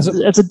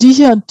 altså de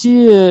her,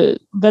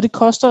 hvad det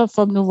koster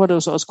for dem nu, var det jo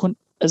så også kun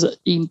 $1,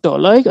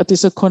 ikke? Og det er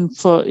så kun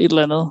for et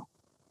eller andet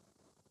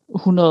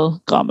 100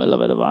 gram, eller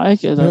hvad det var,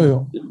 ikke? Eller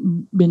jo.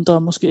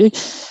 Mindre måske, ikke?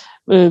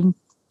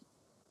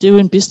 Det er jo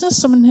en business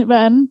som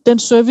hver anden. Den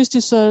service,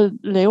 de så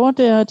laver,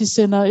 det er, at de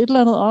sender et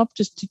eller andet op,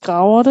 de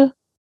graver det,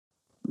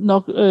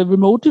 nok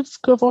remote,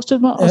 kan jeg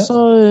forestille mig,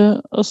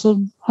 og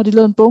så har de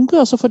lavet en bunke,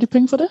 og så får de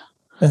penge for det.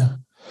 Ja.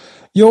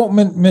 Jo,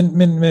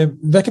 men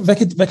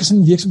hvad kan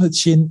sådan en virksomhed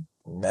tjene?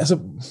 Altså...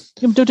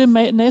 Jamen det er jo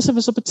det, NASA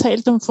vil så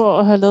betale dem for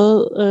at have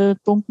lavet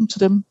bunken til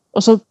dem.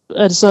 Og så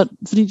er det så,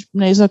 fordi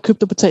NASA har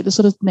købt og betalt det,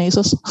 så er det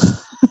NASA's.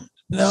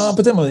 Nå,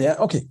 på den måde,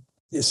 ja, okay.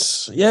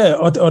 Yes. Ja,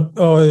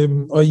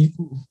 og i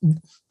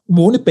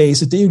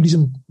månebase, det er jo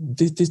ligesom,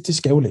 det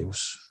skal jo laves.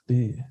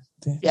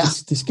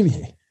 Det skal vi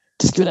have.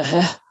 Det skal vi da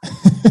have.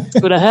 Det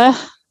skal vi da have.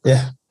 Ja.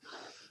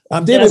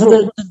 Jamen,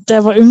 da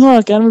jeg var yngre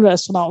og gerne ville være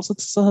astronaut,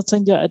 så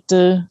tænkte jeg,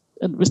 at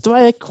hvis det var,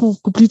 at jeg ikke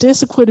kunne blive det,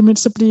 så kunne jeg det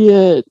mindste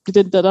blive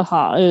den der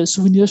har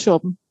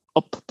souvenirshoppen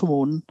op på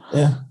månen.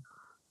 Ja,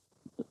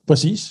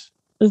 præcis.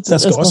 Der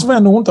skal også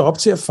være nogen, der er op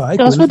til at feje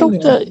gulvene.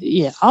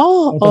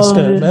 Og der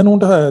skal være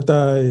nogen,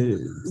 der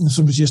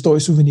som du siger, står i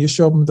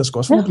souvenirshoppen. Der skal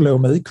også være nogen, der laver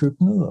mad i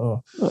køkkenet.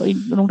 Og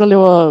nogen, der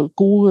laver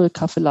gode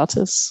kaffe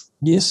lattes.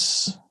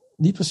 Yes,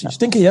 lige præcis. Ja.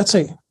 Den kan jeg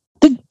tage.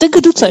 Den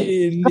kan du tage.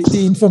 Det er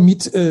inden for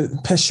mit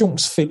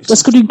passionsfelt. Hvad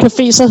skulle din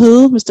café så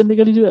hedde, hvis den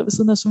ligger lige ved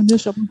siden af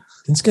souvenirshoppen?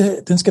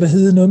 Den skal da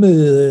hedde noget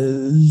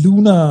med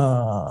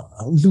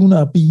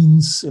Lunar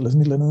Beans, eller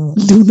sådan et eller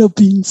andet. Lunar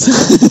Beans.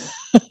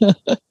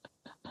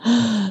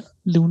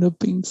 Lunar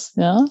Beans,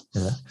 ja.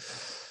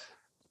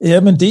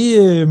 Ja, men det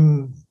er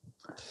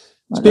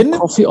spændende.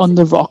 Coffee on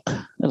the Rock.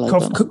 Eller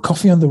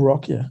Coffee on the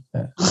Rock, ja.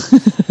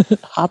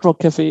 Hard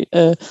Rock Café.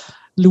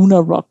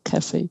 Lunar Rock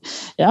Café.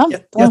 Ja,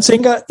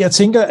 jeg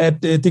tænker,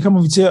 at det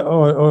kommer vi til at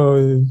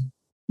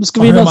nu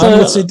skal vi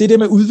høre til. Det der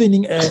med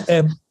udvinding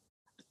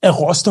af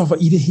råstoffer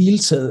i det hele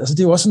taget. Altså det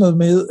er jo også noget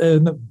med,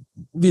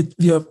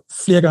 vi har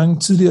flere gange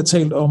tidligere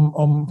talt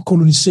om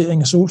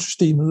kolonisering af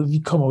solsystemet. Vi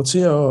kommer jo til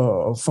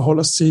at forholde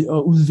os til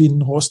at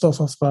udvinde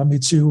råstoffer fra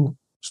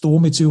store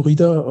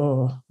meteoritter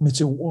og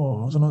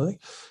meteorer og sådan noget.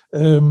 Ikke?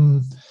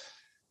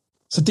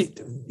 Så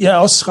jeg er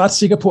også ret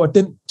sikker på, at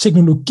den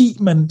teknologi,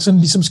 man sådan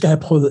ligesom skal have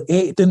prøvet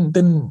af,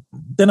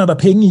 den er der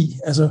penge i,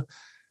 altså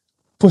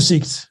på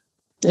sigt.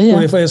 Ja.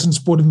 Og derfor jeg sådan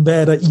spurgte dem,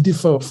 hvad er der i det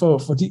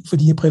for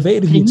de her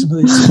private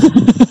virksomheder?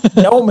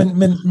 Jo,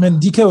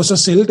 men de kan jo så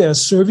sælge deres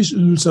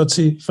serviceydelser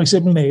til for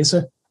eksempel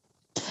NASA.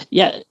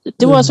 Ja,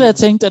 det var også, hvad jeg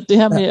tænkte, at det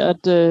her med,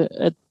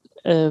 at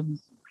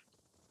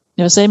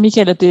jeg sagde,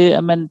 Michael, at det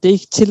er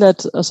ikke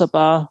tilladt at så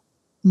bare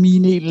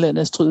mine en eller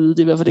anden asteroide. Det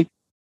er i hvert fald ikke,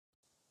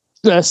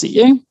 lad os sige,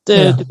 ikke?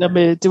 Det der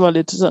med, det var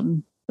lidt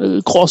sådan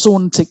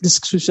gråzonen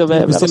teknisk, synes jeg, hvad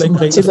der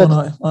var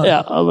tilladt. Ja,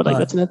 og hvad der ikke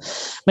var tilladt.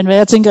 Men hvad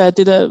jeg tænker, at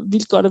det er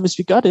vildt godt, at hvis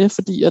vi gør det,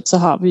 fordi at så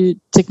har vi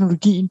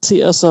teknologien til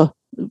at så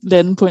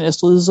lande på en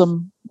asteroide,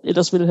 som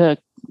ellers ville have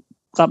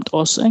ramt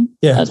os, ikke?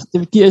 Ja. Altså,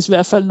 det giver os i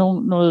hvert fald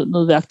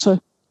noget værktøj.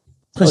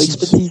 Præcis.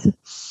 Og ekspertise.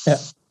 Ja.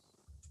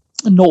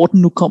 Når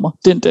den nu kommer,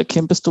 den der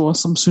kæmpe store,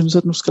 som synes,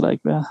 at nu skal der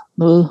ikke være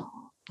noget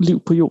liv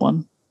på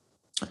jorden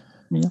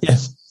mere. Ja,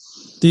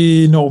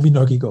 det når vi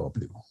nok ikke at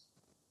opleve.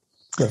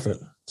 I hvert fald,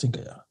 tænker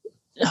jeg.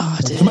 Ja,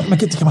 det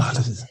kan man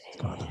aldrig vide.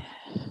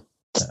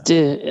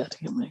 Det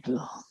kan man ikke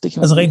vide.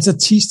 Altså rent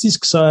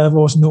statistisk, så er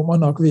vores nummer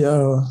nok ved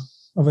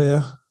at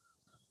være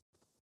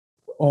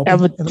oppe. Ja,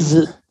 men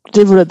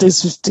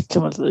det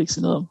kan man slet ikke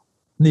sige noget om.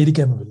 Nej, det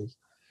kan man vel ikke.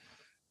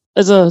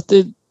 Altså,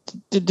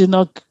 det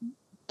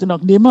er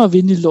nok nemmere at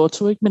vinde i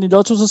lotto, ikke? Men i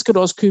lotto, så skal du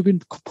også købe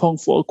en kupon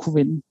for at kunne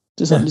vinde.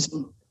 Det er sådan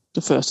ligesom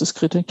det første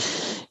skridt, ikke?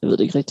 Jeg ved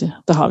det ikke rigtigt.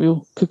 Der har vi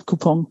jo købt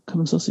kupon, kan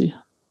man så sige.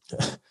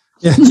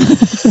 Ja.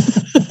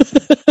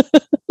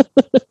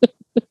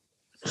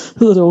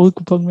 Hedder det overhovedet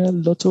kupon mere?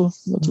 Lotto?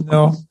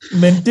 Nå,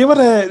 men det var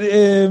da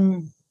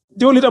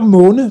det var lidt om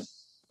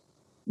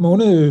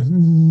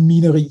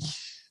månemineri.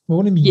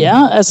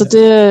 Ja, altså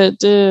det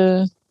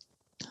er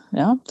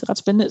ret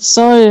spændende.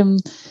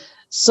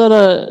 Så er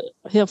der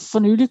her for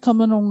nylig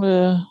kommet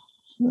nogle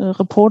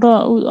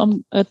rapporter ud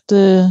om, at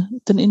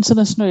den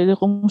internationale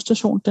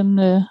rumstation, den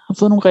har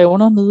fået nogle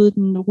revner nede i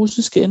den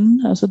russiske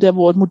ende, altså der,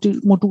 hvor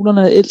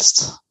modulerne er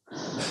ældst.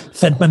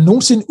 Fandt man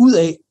nogensinde ud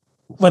af,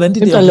 hvordan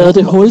det der lavede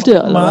det hul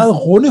der?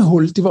 Meget runde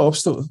hul, det var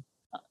opstået?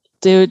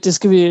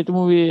 Det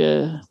må vi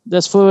lad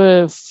os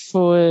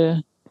få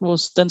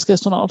vores danske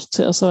astronaut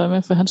til at så være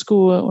med, for han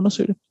skulle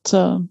undersøge det.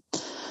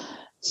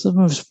 Så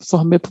må vi få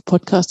ham med på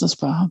podcasten og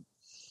spørge ham.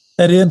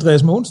 Er det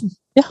Andreas Mogensen?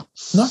 Ja.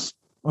 Nå,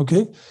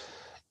 okay.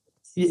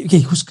 Jeg kan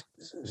ikke huske.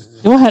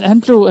 Det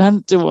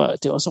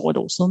var også over et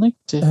år siden, ikke?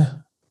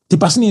 Det er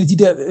bare sådan en af de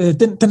der,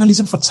 den har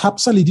ligesom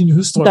fortabt sig lidt i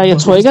nyhedsstrømmen.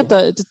 Jeg tror ikke, at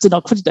det er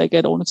nok, fordi der ikke er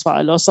et ordentligt svar,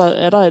 eller også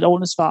er der et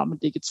ordentligt svar, men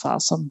det er ikke et svar,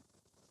 som...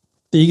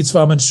 Det er ikke et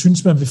svar, man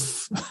synes, man vil...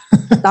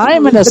 Nej,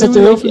 men altså, det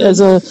er jo ikke...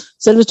 Altså,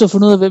 selv hvis du har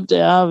fundet ud af, hvem det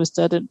er, og hvis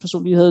der er den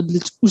person, lige havde en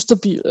lidt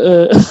ustabil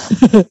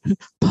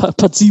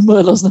par timer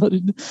eller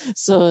sådan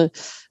noget,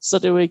 så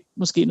det er jo ikke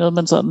måske noget,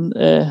 man sådan...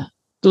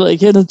 du ved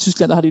ikke, hernede i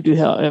Tyskland, der har de det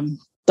her...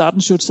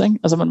 Datenschutz, ikke?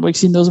 Altså man må ikke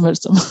sige noget som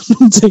helst om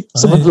nogle ting,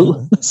 som man ved.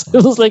 Så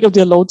jeg ved slet ikke, om de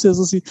har lov til at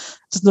så sige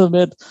sådan noget med,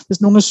 at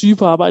hvis nogen er syge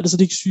på arbejde, så er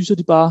de ikke syge, så er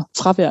de bare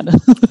fraværende. De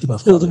er bare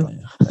fraværende,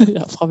 ja.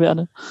 Ja,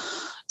 fraværende.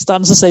 I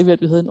starten så sagde vi,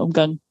 at vi havde en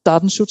omgang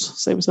Datenschutz,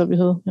 sagde vi så, at vi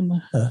havde.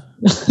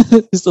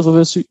 I stedet for at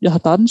være syg. Jeg har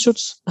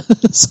Datenschutz.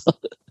 så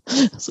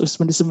hvis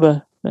man ligesom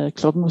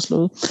klokken var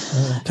slået.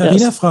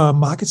 Karina fra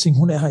marketing,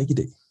 hun er her ikke i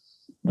dag.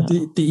 Og det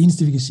er det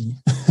eneste, vi kan sige.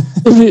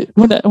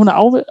 hun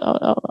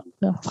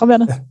er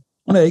fraværende. Ja.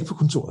 Hun er ikke på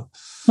kontoret.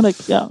 Hun er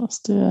ikke, ja.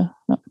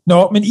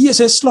 Nå, men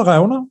ISS slår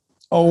revner,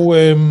 og...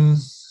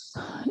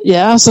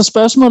 Ja, så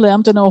spørgsmålet er,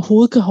 om den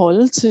overhovedet kan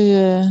holde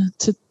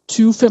til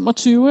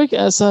 2025, ikke?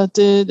 Altså,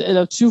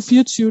 eller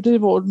 2024, det er,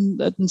 hvor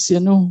den siger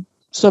nu,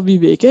 så er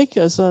vi væk,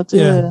 ikke? Altså,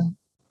 det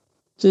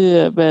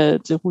er, hvad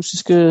det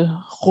russiske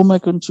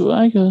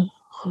rumagentur, ikke?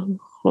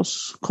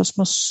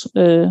 Kosmos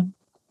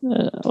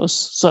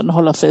også sådan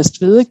holder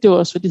fast ved, ikke? Det var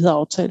også, hvad de havde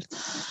aftalt.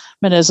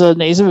 Men altså,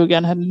 NASA vil jo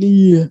gerne have den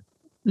lige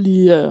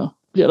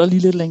bliver der lige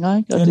lidt længere,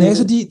 ikke? Og ja,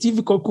 NASA, de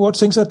vil godt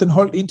tænke sig, at den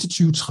holdt indtil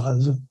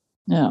 2030.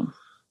 Ja.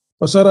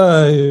 Og så er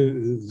der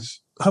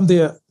ham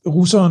der,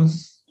 russeren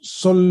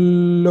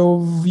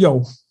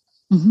Solovjov,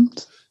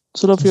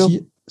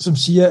 som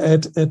siger,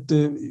 at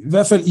i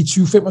hvert fald i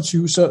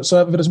 2025,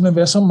 så vil der simpelthen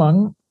være så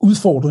mange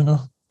udfordringer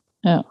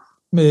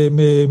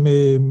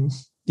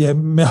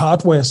med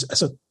hardware,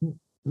 altså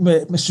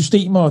med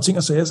systemer og ting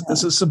og sager,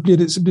 altså, så bliver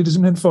det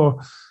simpelthen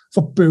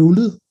for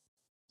bøvlet.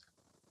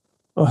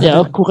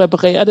 Og kunne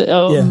reparere det.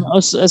 Og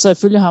også, altså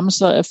ifølge ham,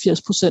 så er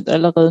 80%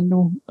 allerede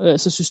nu,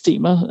 altså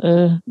systemer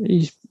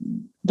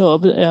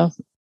deroppe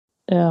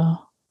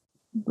er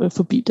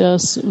forbi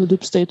deres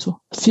udløbsdato.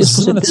 80%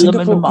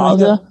 gider man meget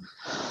der.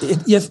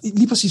 Ja,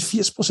 lige præcis 80%.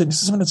 Jeg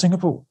så simpelthen tænker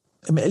på,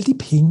 at med alle de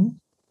penge,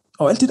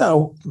 og alt det, der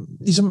jo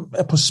ligesom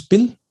er på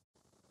spil,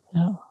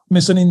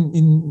 med sådan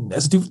en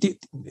altså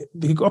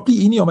vi kan godt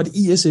blive enige om, at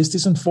ISS, det er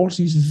sådan en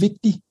forholdsvis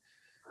vigtig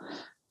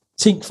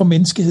ting for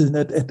menneskeheden,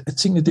 at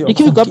tingene deroppe. Det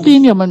kan vi godt blive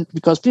enige om, men vi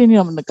kan også blive enige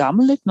om, at den er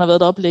gammel, ikke? Den har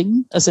været deroppe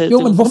længe. Altså, jo,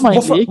 men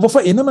hvorfor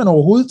ender man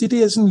overhovedet?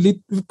 Det er sådan lidt,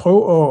 vi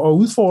prøver at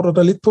udfordre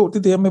dig lidt på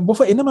det der, men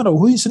hvorfor ender man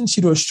overhovedet i sådan en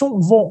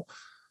situation,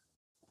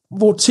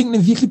 hvor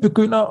tingene virkelig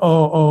begynder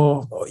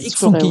at ikke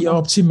fungere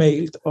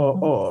optimalt,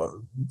 og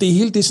det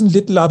hele det er sådan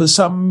lidt lappet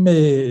sammen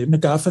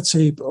med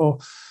gaffatape,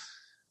 og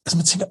altså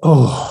man tænker,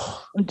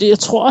 Jeg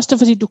tror også, det er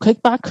fordi, du kan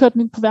ikke bare køre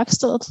den ind på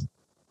værkstedet.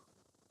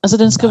 Altså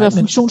den skal være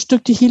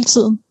funktionsdygtig hele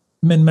tiden.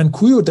 Men man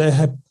kunne jo da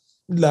have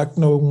lagt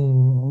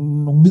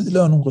nogle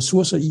midler og nogle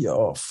ressourcer i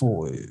at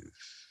få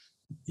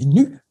en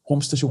ny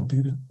rumstation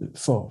bygget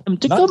for. Jamen,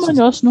 det gør man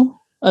jo også nu.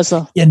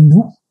 Altså. Ja,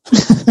 nu.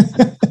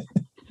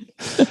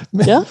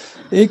 Men, ja.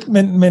 Ikke,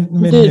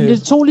 men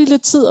det tog lige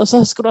lidt tid, og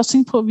så skal du også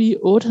tænke på, at vi i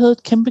 8 havde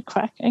et kæmpe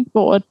crack, ikke?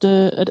 Hvor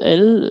at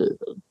alle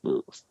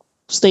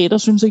stater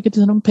synes ikke, at de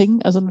havde nogen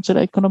penge. Altså nu tæller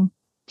jeg ikke kun om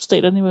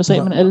staterne i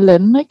USA, men alle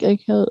lande,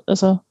 ikke havde,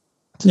 altså.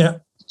 Jeg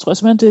tror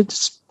simpelthen, det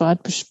er bare et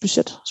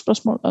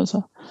budgetspørgsmål,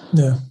 altså.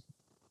 Ja.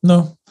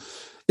 Nå.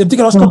 Jamen, det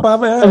kan også godt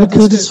bare være,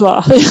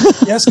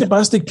 at jeg skal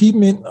bare stikke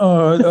pipen ind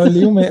og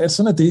leve med, at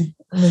sådan er det.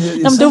 Men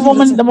jamen, det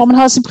er hvor man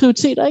har sine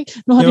prioriteter,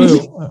 ikke? Nu har jo.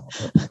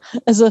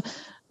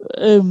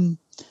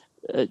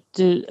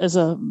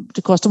 Altså,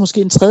 det koster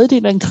måske en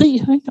tredjedel af en krig,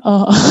 ikke?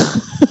 Og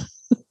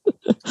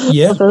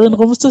at redde en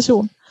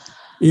rumstation.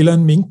 Eller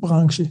en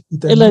minkbranche i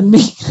Danmark. Eller en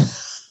mink.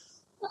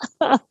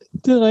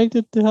 Det er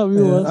rigtigt, det har vi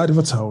jo også. Nej, det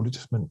var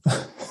tarveligt, men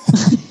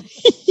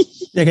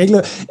jeg kan ikke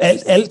lade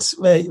alt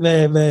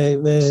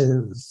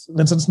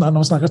hvad sådan snart, når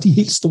man snakker de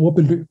helt store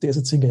beløb der,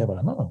 så tænker jeg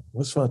bare,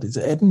 hvad svarer det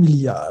til? 18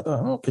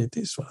 milliarder, okay,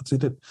 det svarer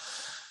til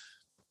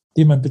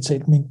det man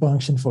betalte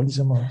minkbranchen for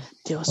ligesom at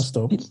stoppe. Det er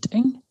også vildt,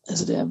 ikke?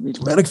 Altså, det er vildt.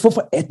 Hvad kan du ikke få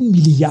for 18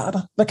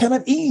 milliarder? Hvad kan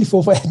man egentlig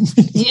få for 18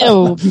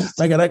 milliarder? Jo.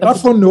 Man kan da godt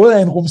få noget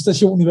af en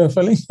rumstation i hvert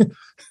fald, ikke?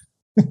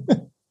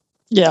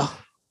 Ja.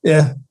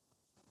 Ja.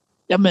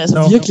 Jamen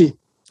altså virkelig.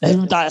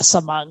 Altså, der er så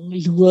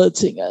mange lurede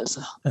ting, altså.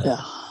 Ja,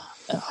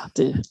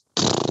 det.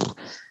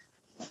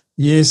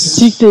 Yes.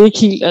 Det er ikke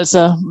helt,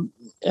 altså.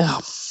 Ja.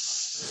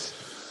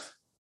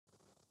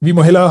 Vi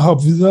må hellere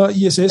hoppe videre.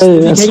 ISS.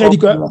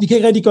 Vi kan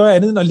ikke rigtig gøre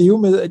andet end at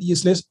leve med, at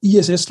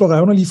ISS slår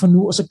revner lige for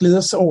nu, og så glæder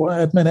os over,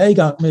 at man er i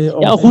gang med.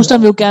 Ja, og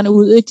Rusland vil jo gerne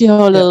ud, ikke? De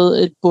har jo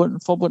lavet et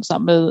forbund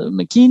sammen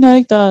med Kina,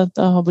 ikke?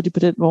 Der hopper de på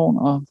den vogn,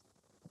 og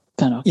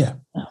kan nok. Ja.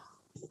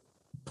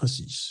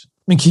 Præcis.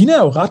 Men Kina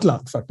er jo ret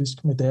langt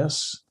faktisk med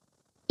deres.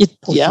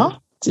 Ja,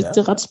 det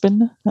er ret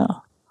spændende. Ja.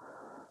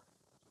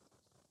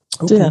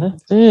 Okay.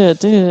 Det er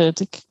det.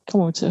 Det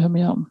kommer vi til at høre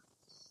mere om.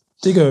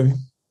 Det gør vi.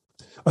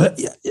 Og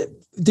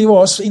det var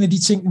også en af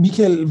de ting,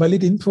 Michael var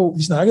lidt inde på.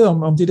 Vi snakkede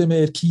om det der med,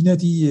 at Kina,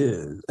 de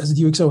er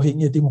jo ikke så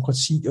afhængige af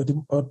demokrati,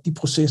 og de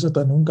processer,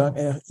 der nogle gange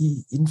er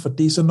inden for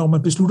det. Så når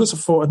man beslutter sig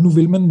for, at nu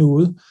vil man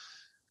noget,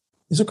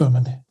 så gør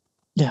man det.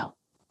 Ja.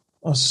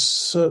 Og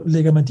så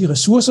lægger man de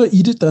ressourcer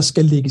i det, der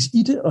skal lægges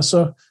i det, og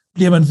så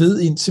bliver man ved,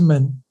 indtil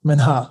man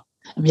har.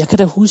 Jeg kan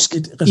da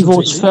huske, i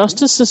vores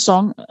første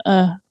sæson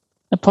af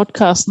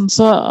podcasten,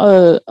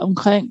 så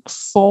omkring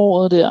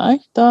foråret der,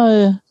 ikke?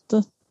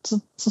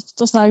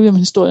 Der snakker vi om en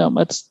historie om,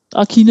 at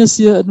Kina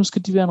siger, at nu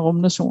skal de være en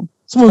rumnation.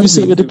 Så må vi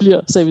se, hvad det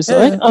bliver, sagde vi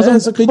så, ikke? Og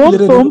så griner vi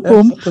lidt af det.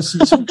 Ja,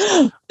 præcis.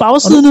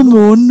 Bagsiden af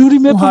månen, nu er de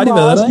med på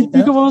Mars, vi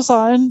bygger vores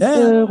egen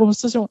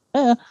rumstation.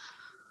 Ja.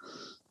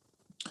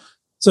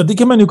 Så det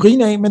kan man jo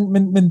grine af,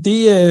 men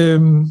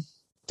det...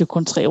 Det er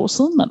kun 3 år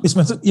siden, mand. Hvis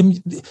man så, jeg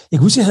kan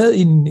huske, jeg havde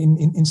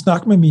en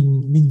snak med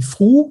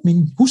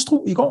min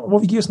hustru i går, hvor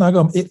vi gik og snakkede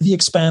om The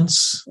Expanse,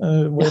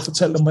 hvor jeg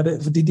fortalte om,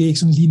 for det er ikke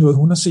sådan lige noget,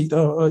 hun har set.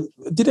 Og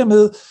det der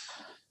med,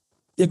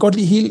 jeg kan godt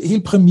lide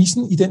hele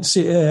præmissen i den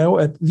serie, er jo,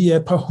 at vi er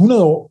et par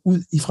 100 år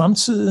ud i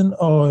fremtiden,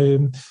 og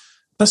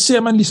der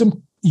ser man ligesom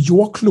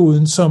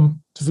jordkloden som,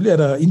 selvfølgelig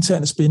er der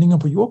interne spændinger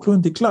på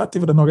jordkloden, det er klart,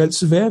 det vil der nok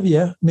altid være, vi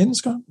er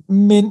mennesker,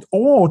 men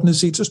overordnet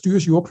set, så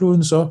styres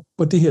jordkloden så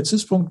på det her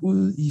tidspunkt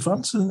ud i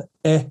fremtiden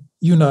af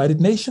United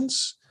Nations.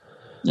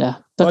 Ja,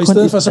 og i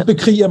stedet for, så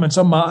bekriger man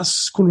så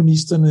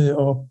Mars-kolonisterne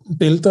og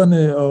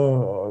bælterne,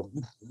 og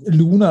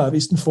Luna er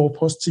vist en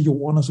forpost til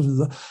jorden og så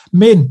videre.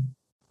 Men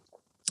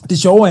det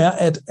sjove er,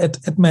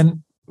 at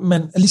man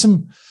er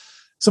ligesom,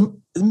 som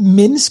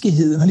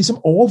menneskeheden har ligesom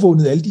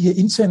overvundet alle de her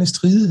interne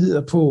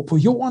stridigheder på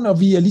jorden, og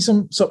vi er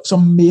ligesom, som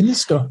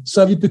mennesker,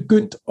 så er vi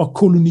begyndt at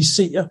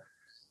kolonisere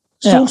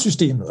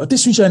solsystemet. Og det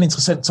synes jeg er en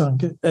interessant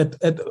tanke,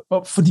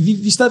 fordi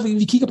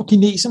vi kigger på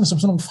kineserne som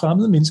sådan nogle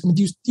fremmede mennesker, men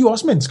de er jo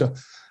også mennesker.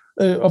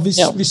 Og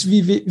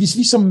hvis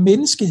vi som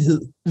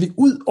menneskehed vil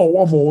ud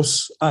over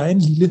vores egen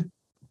lille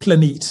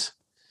planet,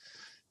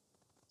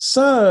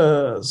 så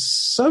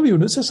er vi jo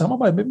nødt til at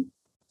samarbejde med dem.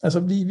 Altså,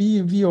 vi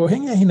er jo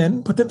afhængige af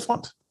hinanden på den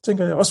front,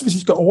 tænker jeg. Også hvis vi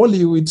skal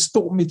overleve en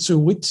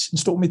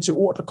stor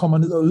meteor, der kommer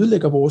ned og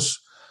ødelægger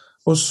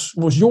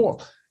vores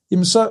jord,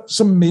 jamen så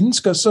som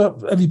mennesker, så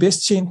er vi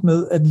bedst tjent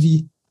med, at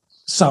vi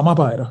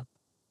samarbejder.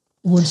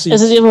 Uanset.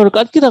 Altså, jeg må da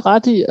godt give dig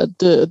ret i, at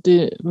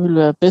det ville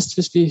være bedst,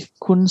 hvis vi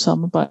kunne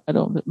samarbejde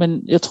om det.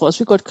 Men jeg tror også,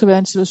 vi godt kan være i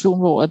en situation,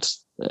 hvor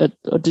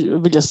og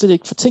det vil jeg slet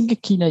ikke fortænke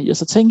Kina i at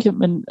så tænke,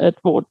 men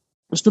hvor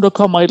hvis nu der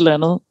kommer et eller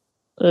andet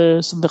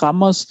som vil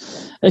ramme os,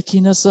 at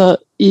Kina så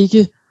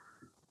ikke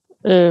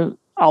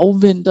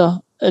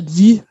afventer, at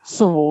vi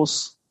får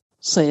vores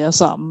sager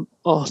sammen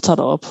og tager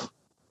det op.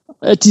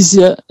 At de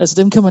siger, altså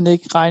dem kan man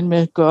ikke regne med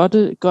at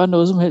gøre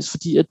noget som helst,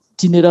 fordi at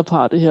de netop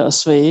har det her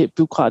svage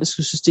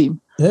byråkratiske system,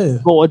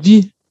 hvor at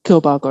vi kan jo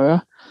bare gøre.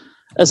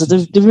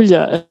 Altså det vil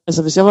jeg,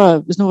 altså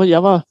hvis nu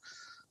jeg var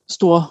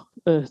stor,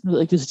 nu ved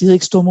jeg ikke, de hedder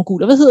ikke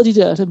stormoguler, hvad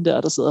hedder dem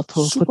der sidder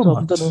på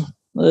toppen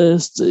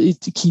dernede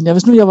i Kina?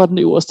 Hvis nu jeg var den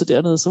øverste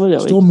dernede, så ville jeg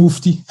jo ikke. Stor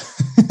mufti.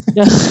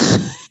 Ja.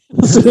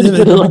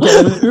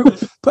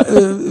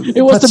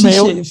 Øverste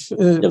mave.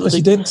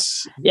 Præsident.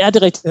 Ja, det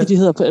er rigtigt, de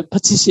hedder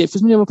partichef.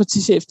 Hvis nu jeg var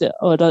partichef der,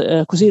 og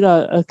der kunne se,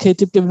 at okay,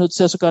 det bliver vi nødt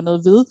til at så gøre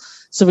noget ved,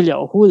 så vil jeg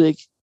overhovedet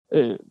ikke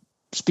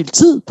spilde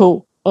tid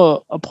på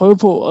og prøve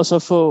på at så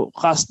få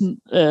resten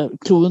af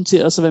kloden til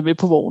at så være med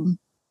på vognen.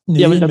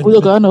 Jeg vil da gå ud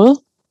og gøre noget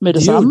med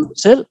det samme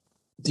selv.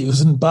 Det er jo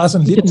sådan, bare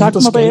sådan lidt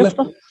mindre skala.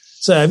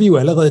 Så er vi jo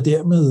allerede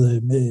der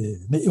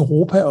med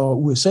Europa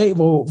og USA,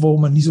 hvor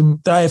man ligesom,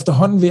 der er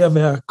efterhånden ved at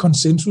være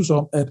konsensus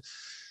om,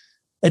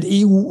 at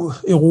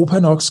Europa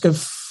nok skal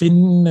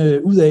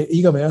finde ud af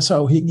ikke at være så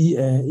afhængig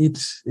af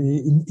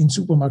en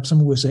supermagt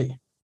som USA.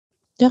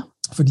 Ja.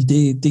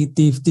 Fordi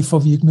det får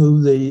vi ikke noget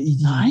ud af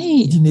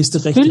i de næste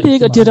rigtig. Selvfølgelig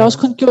ikke, og de har da også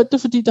kun gjort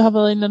det, fordi der har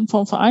været en eller anden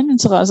form for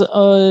egeninteresse,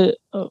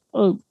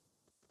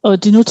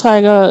 og de nu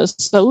trækker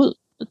sig ud.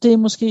 Det er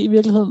måske i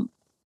virkeligheden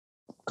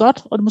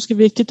godt, og det er måske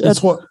vigtigt, jeg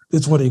tror,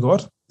 det er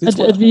godt.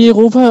 At vi i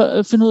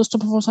Europa finder ud af at stå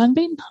på vores egen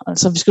ben.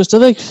 Altså, vi skal jo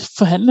stadigvæk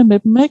forhandle med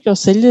dem, ikke? Og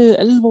sælge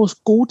alle vores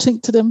gode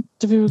ting til dem.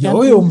 Det vil vi jo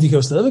gerne. Jo, men vi kan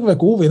jo stadigvæk være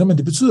gode venner, men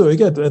det betyder jo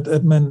ikke,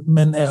 at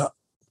man er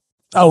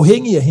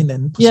afhængig af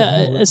hinanden på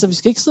samme måde. Altså, vi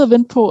skal ikke sidde og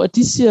vente på, at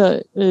de siger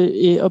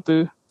og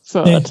bø,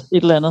 før at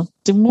et eller andet.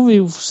 Det må vi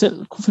jo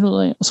selv kunne finde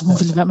ud af. Og så må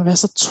vi lade være med at være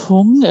så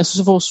tunge. Jeg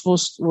synes, at vores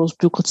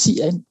bureaukrati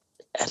er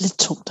lidt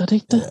tungt, er det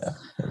ikke det?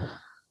 Ja.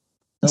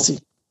 Altså,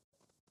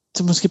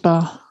 det er måske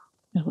bare,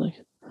 jeg ved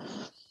ikke.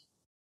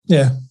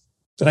 Ja,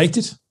 det er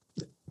rigtigt.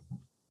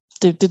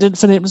 Det er den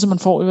fornemmelse, man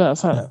får i hvert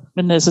fald. Ja.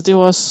 Men altså, det er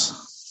jo også,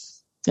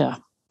 det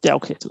er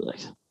okay, det ved jeg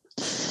ikke.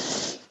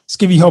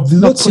 Skal vi hoppe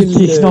videre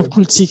til... Nok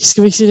politik,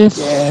 skal vi ikke sige det?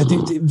 Ja,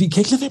 vi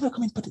kan ikke lade være med at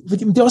komme ind på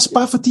det. Men det er også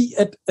bare fordi,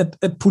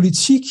 at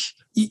politik,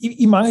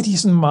 i mange af de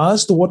sådan meget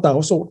store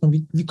dagsordner,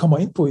 vi kommer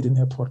ind på i den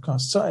her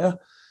podcast,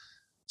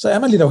 så er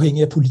man lidt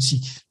afhængig af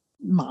politik.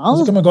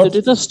 Meget. Det er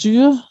det, der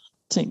styrer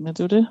tingene, det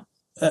er jo det.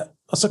 Ja,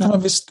 og så kan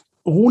man vist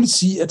roligt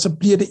sige, at så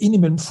bliver det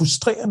indimellem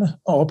frustrerende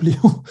at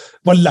opleve,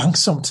 hvor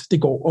langsomt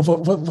det går, og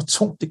hvor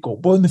tungt det går,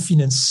 både med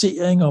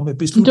finansiering og med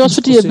beslutningsprocesser. Men det er også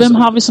fordi, at hvem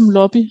har vi som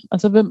lobby?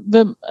 Altså,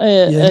 hvem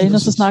er inde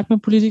og så snakke med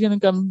politikerne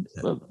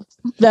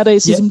hver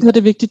dag, siger, det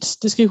er vigtigt,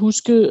 det skal I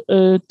huske,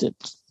 det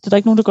er der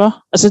ikke nogen, der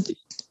gør. Altså,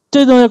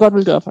 det er noget, jeg godt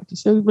vil gøre,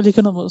 faktisk. Jeg vil ikke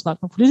have noget mod at snakke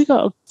med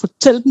politikere, og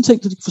fortælle dem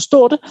ting, så de kan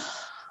forstå det,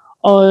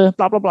 og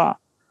bla bla bla.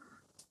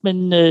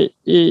 Men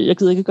jeg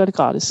gider ikke gøre det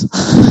gratis.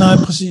 Nej,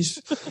 præcis.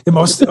 Jamen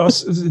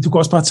også, du kan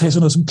også bare tage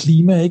sådan noget som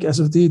klima, ikke?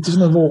 Altså det er sådan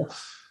noget,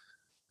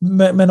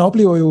 hvor man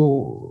oplever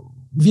jo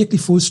virkelig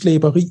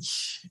fodslæberi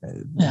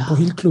på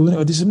hele kloden,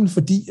 og det er simpelthen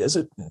fordi,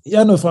 altså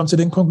jeg er nået frem til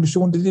den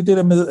konklusion, det er det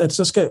der med, at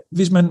så skal,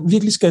 hvis man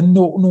virkelig skal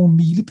nå nogle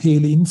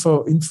milepæle inden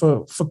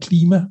for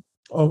klima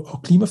og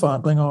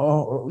klimaforandringer,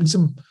 og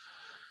ligesom,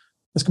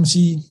 hvad skal man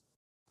sige,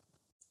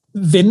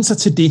 vende sig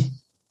til det.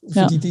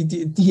 Fordi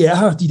de er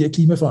her, de der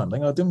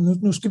klimaforandringer, og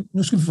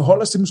nu skal vi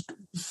forholde os til, nu skal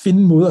vi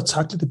finde en måde at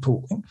takle det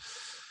på. Ikke?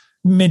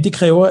 Men det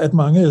kræver, at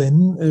mange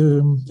lande,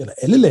 eller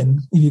alle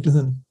lande i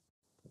virkeligheden,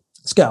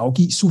 skal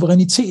afgive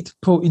suverænitet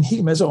på en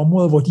hel masse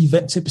områder, hvor de er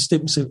vant til at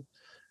bestemme selv.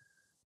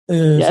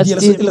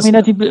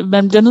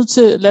 Landet bliver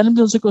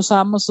nødt til at gå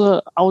sammen og så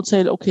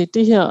aftale, okay,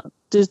 det her,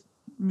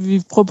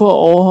 vi prøver på at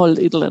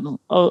overholde et eller andet,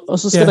 og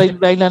så skal der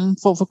ikke være en eller anden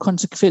form for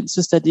konsekvens,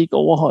 hvis de ikke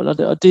overholder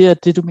det, og det er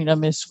det, du mener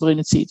med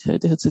suverænitet her i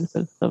det her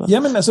tilfælde.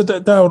 Jamen altså,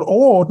 der er jo et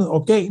overordnet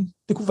organ,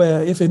 det kunne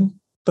være FN,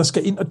 der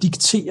skal ind og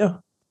diktere,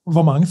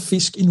 hvor mange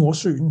fisk i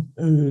Nordsøen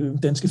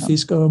danske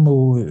fiskere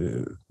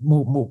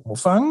må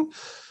fange,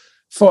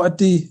 for at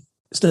det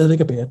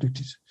stadigvæk er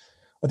bæredygtigt.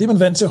 Og det er man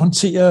vant til at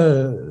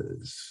håndtere,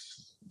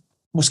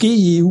 måske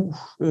i EU,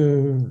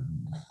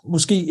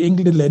 måske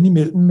enkelte lande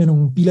imellem med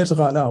nogle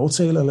bilaterale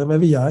aftaler, eller hvad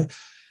ved jeg.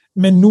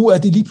 Men nu er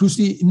det lige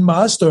pludselig en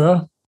meget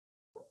større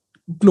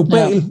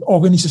global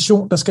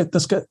organisation,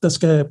 der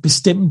skal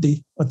bestemme det.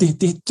 Og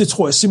det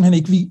tror jeg simpelthen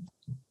ikke,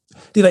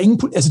 det er der ingen,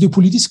 altså det er jo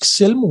politisk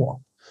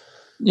selvmord.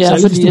 Ja,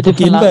 så hvis du på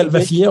genvalg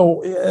hver 4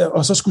 år,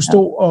 og så skulle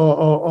stå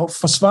og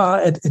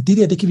forsvare, at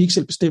det kan vi ikke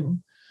selv bestemme.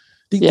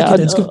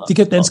 Det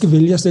kan danske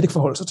vælgere slet ikke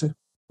forholde sig til.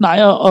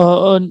 Nej,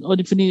 og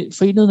de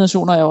forenede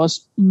nationer er jo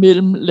også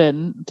mellem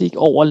lande, det er ikke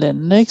over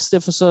landene, ikke? Så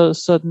derfor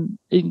så den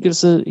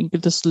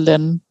enkeltes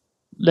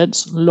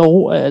lands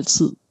lov er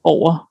altid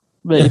over,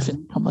 hvad FN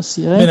kommer og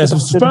siger. Men altså,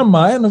 hvis du spørger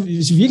mig,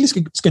 hvis vi virkelig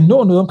skal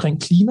nå noget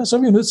omkring klima, så er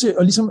vi jo nødt til,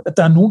 at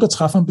der er nogen, der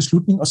træffer en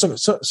beslutning, og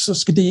så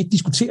skal det ikke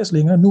diskuteres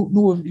længere.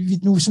 Nu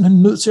er vi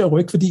simpelthen nødt til at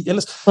rykke, fordi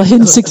ellers... Og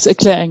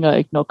hensigtserklæringer er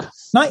ikke nok.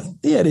 Nej,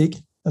 det er det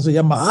ikke. Altså, jeg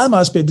er meget,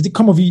 meget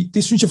spændt.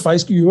 Det synes jeg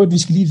faktisk i øvrigt, vi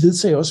skal lige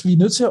vedtage også. Vi er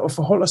nødt til at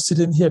forholde os til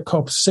den her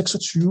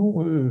COP26.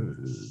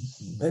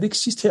 Er det ikke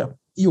sidst her?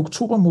 I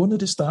oktober måned,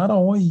 det starter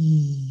over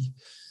i...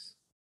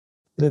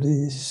 Eller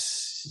det...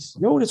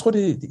 Jo, jeg tror,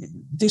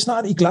 det er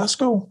snart i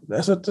Glasgow.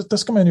 Altså, der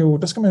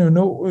skal man jo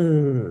nå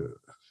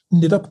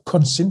netop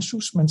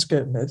konsensus.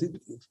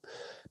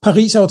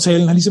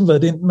 Paris-aftalen har ligesom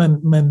været den,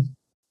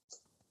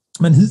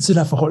 man hidtil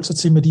har forholdt sig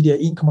til med de der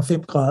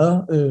 1,5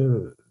 grader,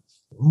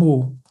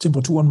 må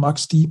temperaturen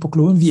maks stige på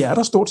kloden. Vi er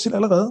der stort set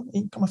allerede,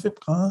 1,5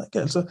 grader.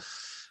 Ikke? Altså,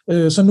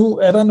 så nu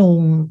er der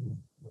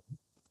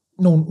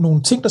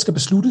nogle ting, der skal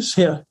besluttes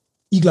her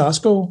i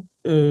Glasgow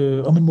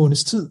om en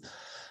måneds tid.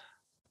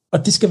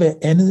 Og det skal være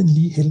andet end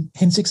lige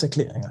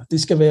hensigtserklæringer.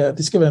 Det skal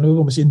være noget,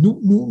 hvor man siger,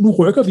 nu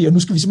rykker vi, og nu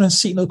skal vi simpelthen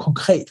se noget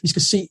konkret. Vi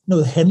skal se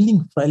noget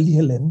handling fra alle de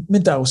her lande.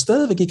 Men der er jo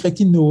stadigvæk ikke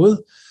rigtig noget.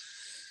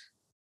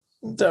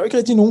 Der er jo ikke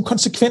rigtig nogen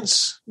konsekvens,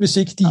 hvis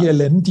ikke de her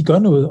lande, de gør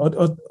noget.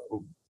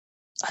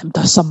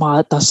 Der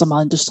er så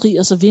meget industri,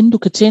 altså du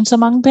kan tjene så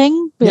mange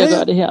penge ved at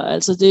gøre det her.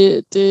 Altså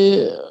jeg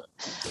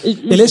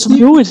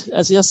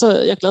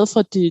er glad for,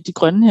 at de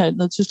grønne her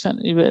nede i Tyskland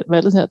i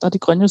valget her, der har de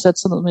grønne jo sat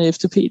sig ned med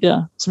FDP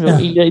der, som jo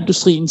egentlig er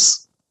industriens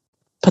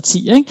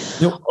parti, ikke?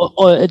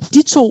 Og at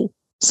de to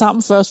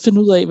sammen først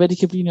finder ud af, hvad de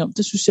kan blive enige om,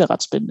 det synes jeg er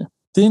ret spændende.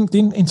 Det er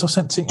en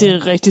interessant ting. Det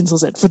er rigtig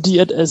interessant, fordi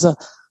at,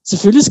 altså,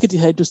 selvfølgelig skal de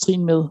have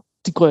industrien med,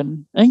 de grønne,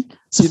 ikke?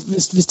 Så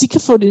hvis de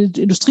kan få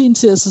industrien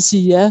til at så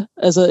sige ja,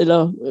 altså,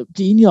 eller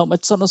blive enige om,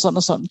 at sådan og sådan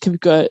og sådan kan vi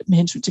gøre med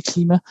hensyn til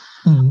klima,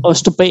 og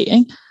stå bag,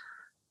 ikke?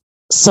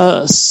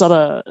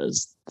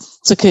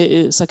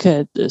 Så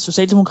kan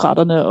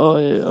Socialdemokraterne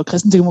og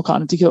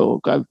Kristendemokraterne, de kan jo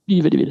gøre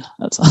lige, hvad de vil.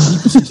 Altså.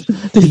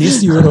 Det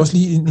læste jo også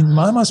lige en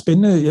meget, meget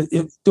spændende,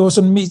 det var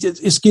sådan mest,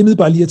 jeg skimmede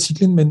bare lige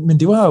artiklen, men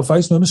det var jo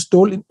faktisk noget med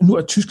stål. Nu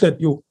er Tyskland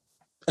jo,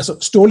 altså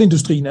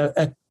stålindustrien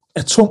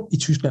er tung i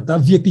Tyskland. Der er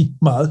virkelig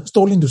meget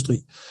stålindustri.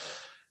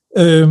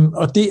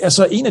 Og det er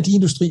så en af de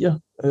industrier,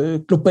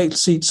 globalt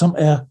set, som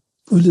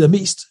udleder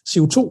mest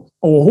CO2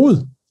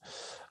 overhovedet.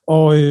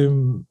 Og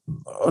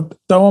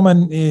der var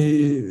man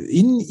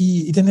inde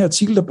i den her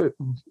artikel, der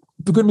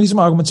begyndte man ligesom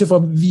at argumentere for,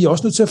 at vi er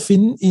også nødt til at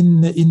finde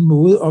en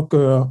måde at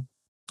gøre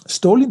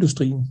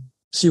stålindustrien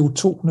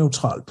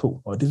CO2-neutral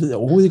på. Og det ved jeg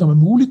overhovedet ikke, om det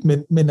er muligt,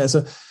 men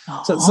altså...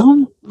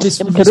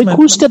 kan du ikke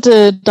huske, at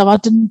der var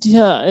de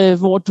her,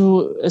 hvor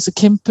du altså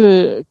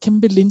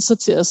kæmpe linser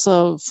til at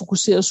så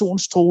fokusere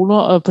solens stråler,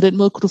 og på den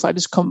måde kunne du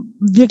faktisk komme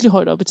virkelig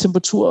højt op i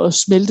temperatur og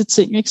smelte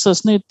ting, ikke? Så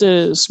sådan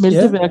et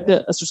smelteværk der,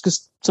 altså du skal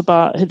så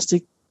bare helst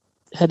ikke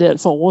have det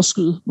alt for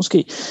overskyet,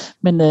 måske.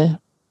 Men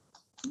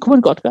kunne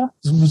man godt gøre.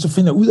 Så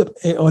finder ud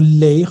af at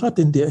lagre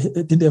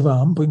den der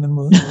varme på en eller anden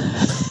måde.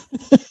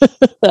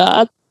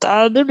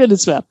 Det bliver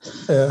lidt svært.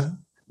 Ja.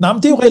 Nej,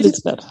 men det er jo rigtigt.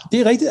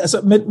 Det er rigtigt,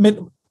 altså, men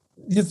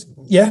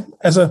ja,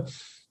 altså,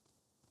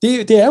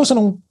 det er jo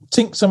sådan nogle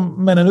ting, som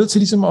man er nødt til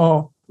ligesom man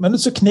er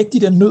nødt til at knække de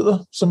der nødder,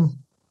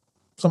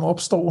 som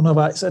opstår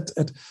undervejs,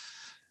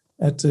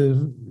 at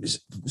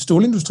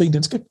stålindustrien,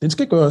 den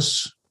skal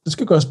gøres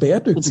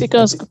bæredygtig. Den skal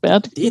gøres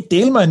bæredygtig. Det er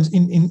del mig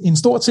en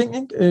stor ting,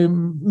 ikke?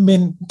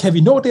 Men kan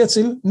vi nå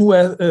dertil? Nu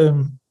er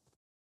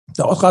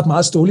der er også ret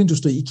meget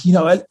stålindustri i Kina,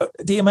 og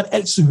det man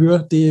altid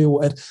hører, det er jo,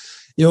 at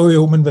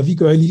men hvad vi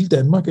gør i lille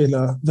Danmark,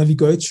 eller hvad vi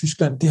gør i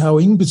Tyskland, det har jo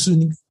ingen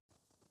betydning.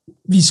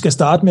 Vi skal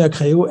starte med at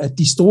kræve, at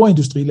de store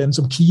industrilande,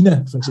 som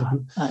Kina for eksempel...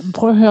 Nej, men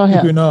prøv at høre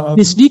her.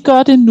 Hvis vi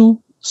gør det nu,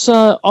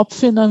 så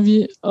opfinder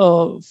vi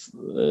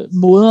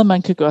måder,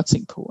 man kan gøre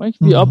ting på.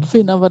 Ikke? Vi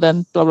opfinder,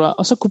 hvordan...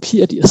 og så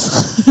kopierer de os.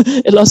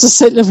 Eller så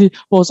sælger vi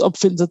vores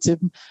opfindelser til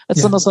dem. At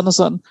sådan og sådan og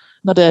sådan,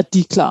 når det er, at de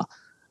er klar.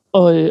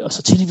 Og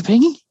så tjener vi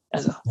penge.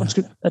 Altså,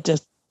 undskyld, at jeg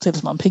taler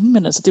så meget om penge,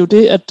 men altså, det er jo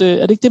det, at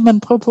er det ikke det, man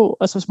prøver på?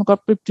 Altså, hvis man godt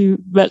vil blive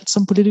valgt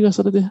som politiker,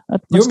 så er det det.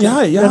 At jo, men jeg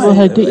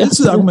har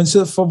altid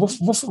argumenteret for,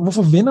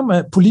 hvorfor vender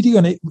man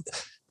politikerne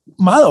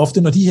meget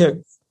ofte, når de her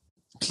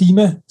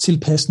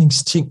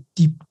klimatilpasningsting,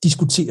 de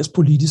diskuteres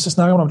politisk, så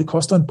snakker man om, at det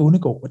koster en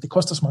bondegård, og det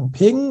koster så mange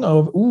penge,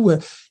 og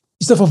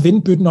i stedet for at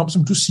vende bøtten om,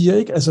 som du siger,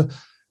 ikke? Altså,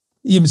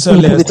 jamen, så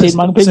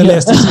lad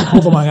os se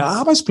på, hvor mange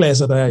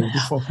arbejdspladser der er i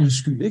det, for guds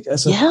skyld, ikke?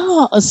 Altså,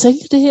 ja, og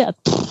sælge det her,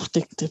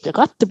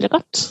 det bliver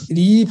godt.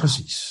 Lige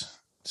præcis.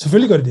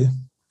 Selvfølgelig gør det.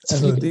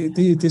 Altså,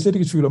 det er slet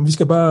ikke i tvivl om. Vi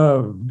skal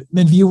bare,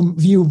 men vi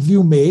er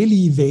jo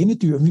magelige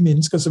vanedyr, vi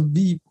mennesker, så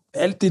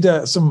alt det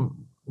der, som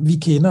vi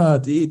kender,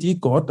 det er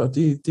godt, og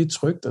det er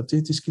trygt, og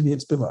det skal vi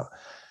helst bevare.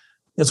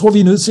 Jeg tror, vi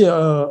er nødt til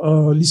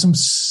at ligesom,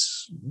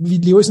 vi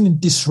lever i sådan en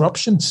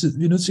disruption-tid.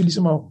 Vi er nødt til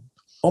ligesom at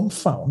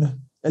omfavne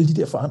alle de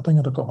der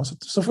forandringer, der kommer,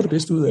 så får det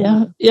bedste ud af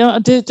det. Ja,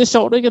 og det er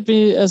sjovt, ikke, at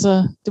vi, altså,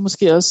 det er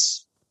måske også,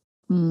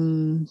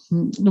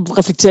 nu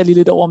reflekterer jeg lige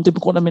lidt over, om det er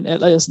på grund af min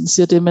alder, jeg sådan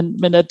siger det,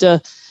 men at jeg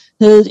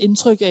havde et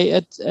indtryk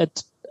af,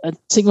 at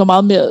ting var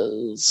meget mere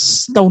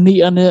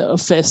stagnerende og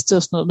faste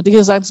og sådan noget, men det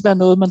kan sagtens være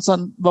noget, man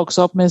sådan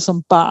vokser op med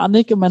som barn,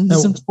 ikke, og man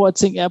ligesom tror, at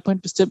ting er på en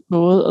bestemt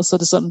måde, og så er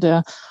det sådan,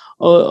 der.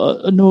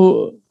 Og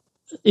nu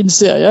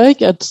indser jeg,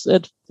 ikke, at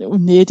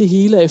det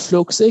hele er i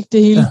flux, ikke?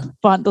 Det hele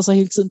forandrer sig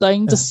hele tiden. Der er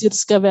ingen, der siger, at det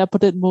skal være på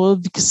den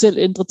måde. Vi kan selv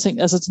ændre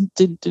ting. Altså,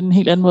 det er en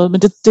helt anden måde.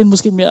 Men det er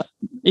måske mere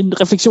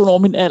en refleksion over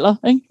min alder,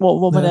 ikke?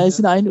 Hvor man er i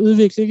sin egen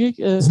udvikling,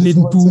 ikke? Sådan lidt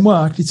en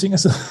boomer-agtig ting,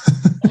 altså.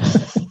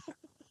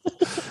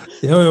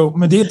 jo,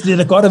 men det er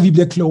da godt, at vi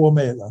bliver klogere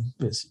med alderen,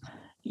 vil jeg sige.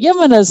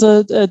 Jamen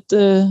altså,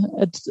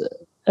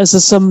 altså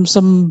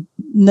som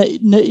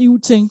naiv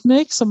tænkende,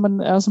 ikke? Som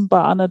man er som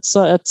barn, at så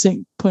er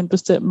ting på en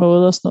bestemt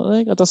måde og sådan noget,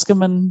 ikke? Og der skal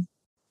man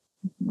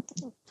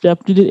blive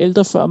lidt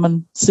ældre, før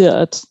man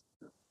ser,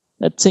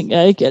 at ting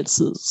er ikke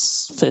altid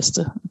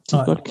faste.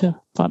 De godt kan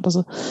forandre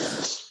sig.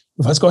 Det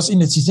var faktisk også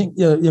en af de ting,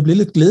 jeg blev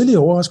lidt glædelig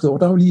overrasket over.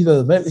 Der har jo lige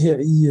været valg her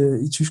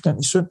i Tyskland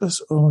i søndags,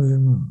 og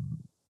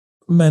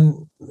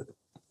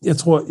jeg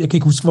kan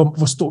ikke huske,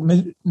 hvor stor,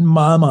 men en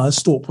meget, meget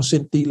stor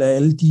procentdel af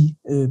alle de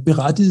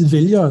berettigede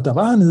vælgere, der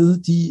var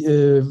hernede, de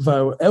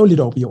er jo lidt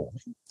oppe i årene.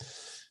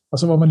 Og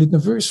så var man lidt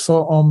nervøs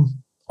for,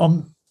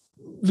 om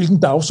hvilken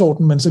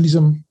dagsorden man så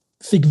ligesom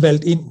fik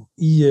valgt ind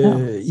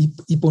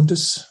i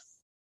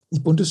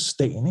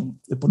Bundesdagen,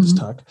 ikke?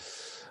 Bundestag.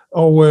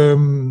 Og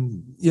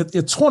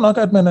jeg tror nok,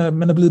 at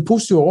man er blevet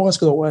positivt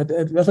overrasket over,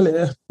 at i hvert fald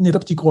er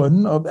netop de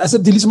grønne. Og, altså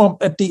det er ligesom om,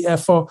 at det er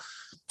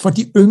for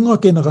de yngre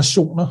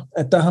generationer,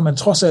 at der har man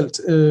trods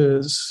alt,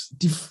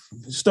 de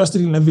største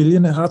delen af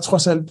vælgerne har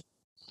trods alt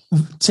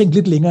tænkt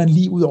lidt længere end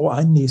lige ud over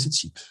egen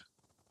næsetip.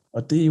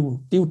 Og det er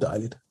jo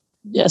dejligt.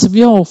 Ja, altså vi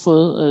har jo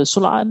fået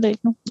solaranlæg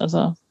nu,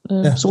 altså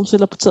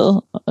solceller på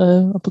taget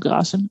og på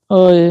garagen,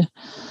 og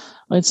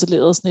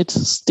installeret sådan et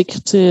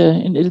stik til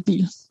en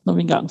elbil, når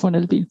vi engang får en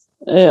elbil.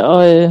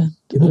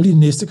 Det må blive det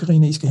næste,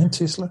 Karina, I skal have en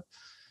Tesla.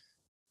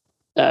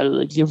 Jeg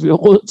ved ikke lige, om vi har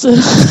råd til.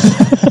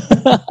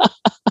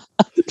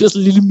 Det bliver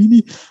sådan en lille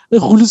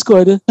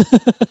mini-rulleskøjte.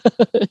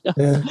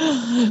 Ja.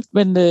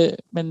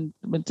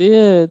 Men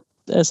det,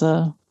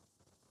 altså,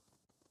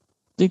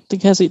 det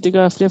kan jeg se, det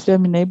gør flere og flere af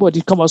mine naboer.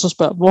 De kommer også og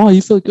spørger, hvor har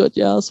I fået gjort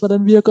jeres?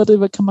 Hvordan virker det?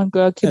 Hvad kan man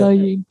gøre? Kender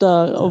I en der?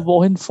 Og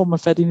hvorhen får man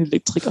fat i en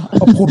elektriker?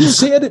 Og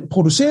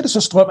producerer det så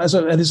strøm?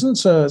 Altså er det sådan,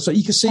 så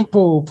I kan se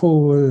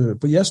på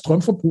jeres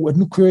strømforbrug, at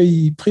nu kører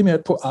I primært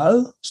på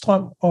eget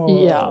strøm? Og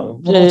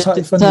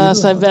der er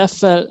så i hvert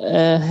fald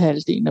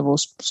halvdelen af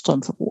vores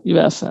strømforbrug, i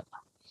hvert fald.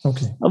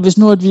 Okay. Og hvis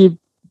nu at vi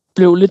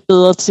blev lidt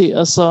bedre til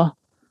at så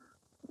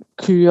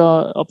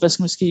køre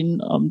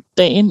opvaskemaskinen om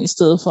dagen i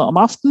stedet for om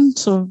aftenen,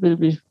 så vil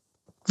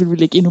vi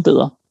ligge endnu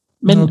bedre.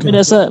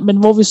 Men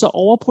hvor vi så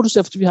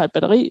overproducerer, fordi vi har et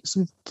batteri, så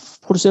vi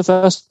producerer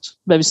først,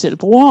 hvad vi selv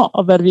bruger,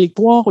 og hvad vi ikke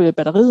bruger, ryger i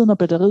batteriet. Når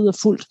batteriet er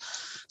fuldt,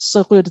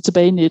 så ryger det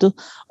tilbage i nettet.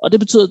 Og det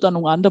betyder, at der er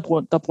nogle andre,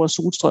 der bruger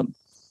solstrøm.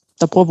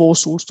 Der bruger vores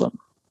solstrøm.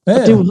 Ja. Og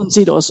det er jo sådan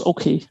set også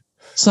okay.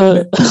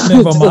 Så,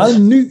 men hvor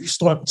meget ny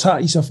strøm tager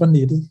I så fra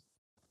nettet?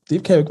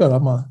 Det kan jo ikke være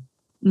ret meget.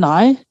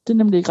 Nej, det er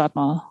nemlig ikke ret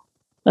meget.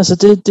 Altså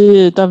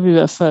der er vi i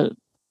hvert fald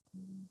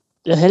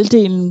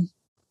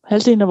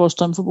halvdelen af vores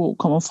strømforbrug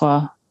kommer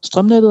fra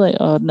strømnettet af,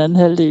 og den anden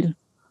halvdel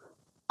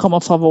kommer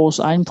fra vores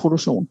egen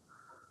produktion.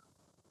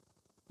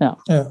 Ja.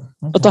 Okay.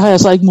 Og der har jeg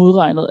så ikke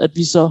modregnet, at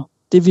vi så,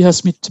 det vi har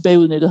smidt tilbage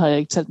ud i nettet, har jeg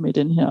ikke talt med i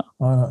den her.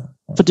 Nej.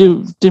 For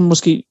det er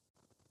måske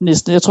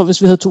næsten, jeg tror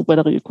hvis vi havde 2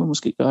 batterier, kunne vi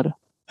måske gøre det.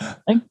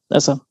 Ikke?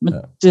 Altså, men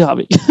det har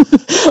vi ikke.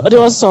 Og det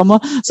var også sommer,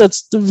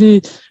 så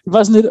vi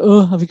var sådan lidt,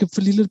 og vi kan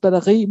få lille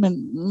batteri,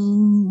 men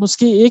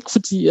måske ikke,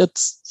 fordi at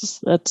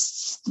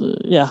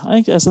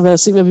ikke? Altså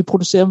se hvad vi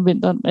producerer om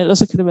vinteren, men ellers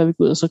så kan det være, at vi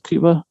går ud og så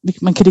køber,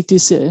 man kan ikke det i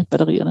serie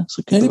batterierne.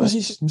 Så det er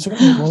præcis, så kan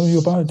man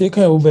jo bare, det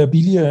kan jo være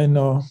billigere end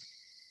at,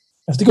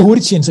 altså det kan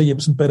hurtigt tjene sig hjem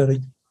sådan en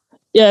batteri.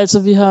 Ja, altså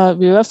vi har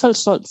i hvert fald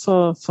solgt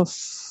for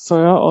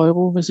 40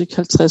 euro, hvis ikke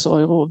 50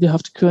 euro, og vi har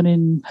haft det kørende i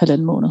en 1,5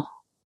 måned.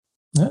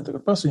 Ja, det kan du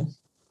bare se.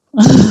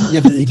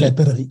 Jeg ved ikke, hvad et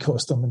batteri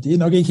koster, men det er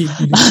nok ikke helt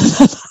billigt.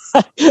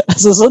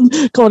 Altså sådan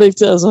kommer det ikke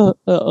til, altså,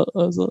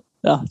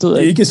 du ved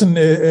det er ikke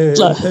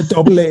sådan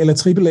dobbelt-A eller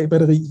trippel-A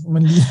batteri.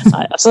 Men lige...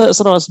 Nej, så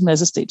er der også en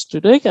masse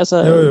statsstøtte, ikke?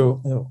 Altså,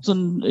 jo.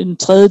 Sådan en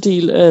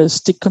tredjedel af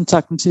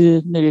stikkontakten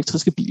til den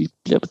elektriske bil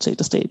bliver betalt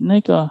af staten,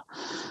 ikke? Og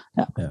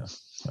ja.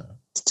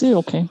 Det er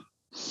okay.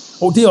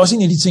 Og det er også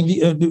en af de ting,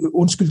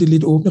 undskyld det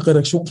lidt åbne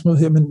redaktionsmøde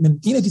her, men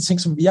en af de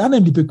ting, som jeg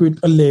nemlig begyndt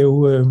at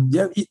lave,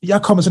 jeg er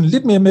kommet sådan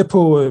lidt mere med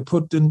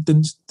på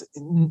den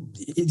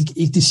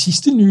ikke det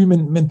sidste nye,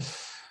 men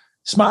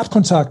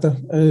smartkontakter,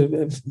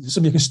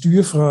 som jeg kan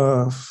styre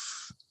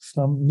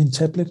fra min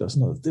tablet og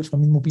sådan noget, det er fra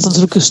min mobil.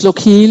 Så du kan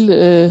slukke hele...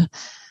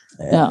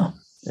 Ja,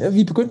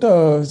 vi er begyndt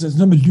at sådan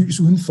noget med lys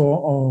udenfor,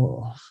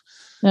 og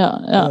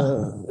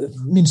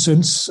min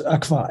søns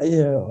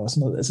akvarie og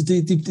sådan noget. Altså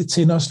det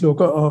tænder og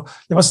slukker, og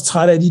jeg var så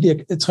træt af de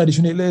der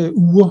traditionelle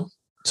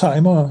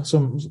timer,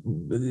 som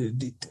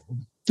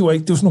det var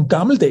sådan nogle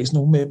gammeldags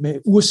nogle med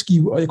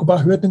urskive, og jeg kunne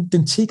bare høre, at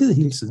den tikkede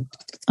hele tiden.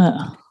 Ja.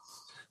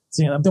 Så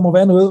tænkte jeg, der må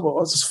være noget,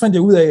 og så fandt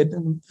jeg ud af, at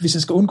hvis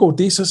jeg skal undgå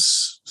det,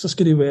 så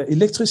skal det jo være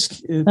elektrisk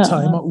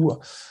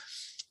timer-ur.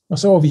 Og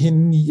så var vi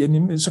henne i,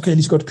 så kan jeg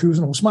lige så godt købe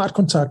sådan nogle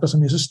smartkontakter,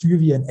 som jeg så styrer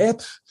via en app,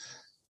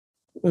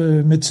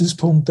 med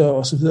tidspunkter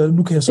og så videre.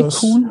 Nu kan jeg så også...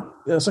 Cool.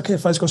 så kan jeg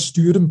faktisk også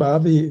styre dem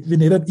bare ved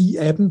netop i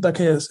appen, der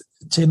kan jeg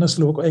tænde og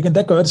slukke, og jeg kan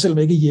da gøre det, selvom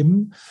jeg ikke er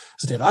hjemme.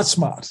 Så det er ret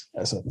smart.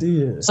 Altså,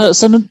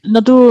 så når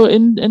du,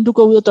 inden du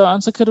går ud af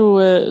døren, så kan du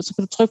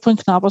trykke på en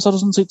knap, og så har du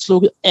sådan set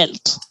slukket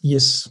alt.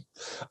 Yes.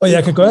 Og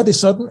jeg kan gøre det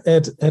sådan,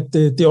 at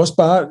det også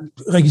bare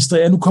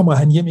registrerer, nu kommer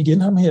han hjem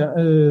igen, ham her,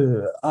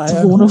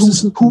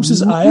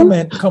 husets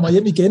ejermand kommer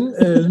hjem igen,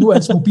 nu er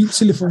hans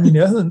mobiltelefon i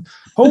nærheden.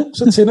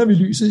 Så tænder vi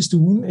lyset i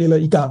stuen, eller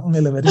i gangen,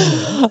 eller hvad det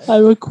er.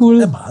 Ej, hvor cool.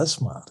 Det er meget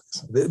smart.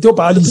 Det var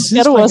bare lige sidst.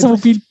 Skal du også have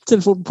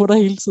mobiltelefonen på dig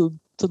hele tiden,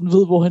 så den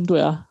ved, hvorhen du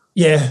er?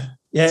 Ja,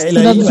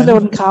 eller når du laver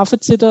den kaffe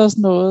til dig og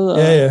sådan noget. Og...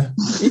 Ja.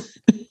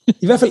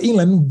 I hvert fald en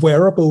eller anden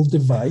wearable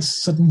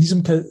device, så den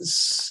ligesom kan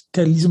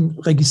ligesom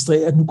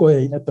registrere, at nu går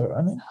jeg ind ad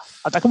døren. Ikke?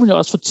 Og der kan man jo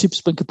også få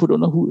tips, man kan putte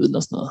under huden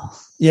og sådan noget.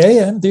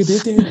 Ja,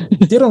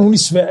 det er der nogen i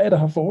Sverige,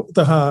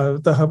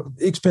 der har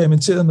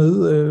eksperimenteret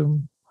med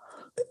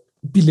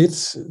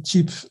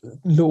billetchip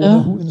lå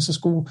under huden, så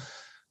skulle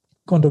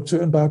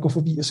konduktøren bare gå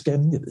forbi og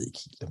scanne. Jeg ved ikke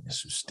helt, om jeg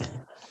synes det.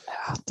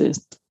 Ja,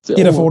 det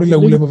er der fordele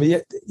og ulemper ved.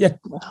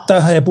 Der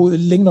har jeg boet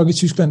længe nok i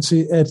Tyskland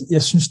til, at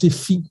jeg synes, det er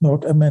fint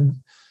nok, at man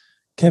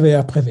kan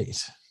være privat.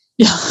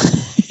 Ja.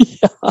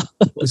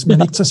 Hvis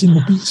man ikke tager sin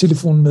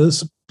mobiltelefon med,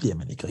 så bliver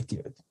man ikke rigtig.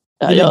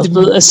 Ja, jeg er også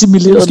blevet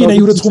assimileret. Måske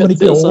naivt, der tror man ikke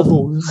bliver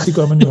overvåget. Det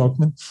gør man jo nok,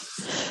 men...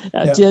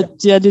 Ja,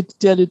 de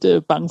er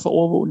lidt bange for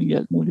overvågning i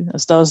alt muligt.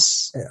 Altså, der er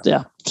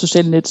også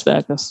sociale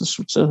netværk, og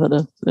så hedder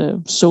det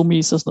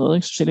SoMe's og sådan noget,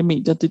 ikke? Sociale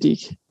medier,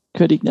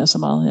 kører de ikke nær så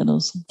meget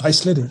hernede. Så. Nej,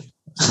 slet ikke.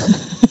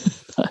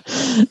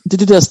 Det er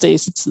det der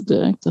Stasi-tid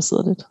der, ikke? Der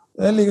sidder lidt.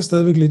 Det ligger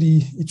stadigvæk lidt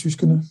i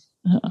tyskerne.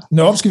 Ja.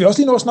 Nå, skal vi også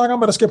lige nå at snakke om,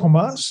 hvad der sker på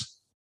Mars?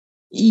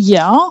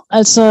 Ja,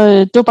 altså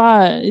det var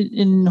bare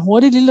en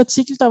hurtig lille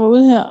artikel, der var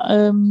ude her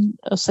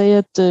og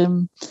sagde,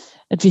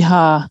 at vi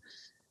har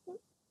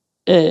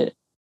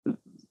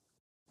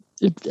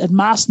at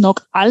Mars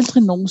nok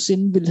aldrig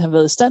nogensinde ville have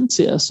været i stand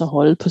til at så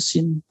holde på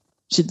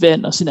sit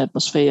vand og sin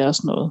atmosfære og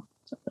sådan noget.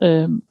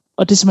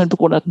 Og det er simpelthen på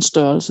grund af den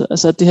størrelse.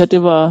 Altså det her,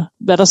 det var,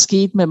 hvad der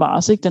skete med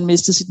Mars, ikke? Den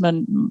mistede sit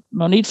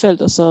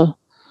magnetfelt, og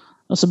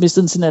så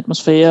mistede den sin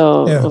atmosfære,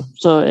 og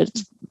så alt,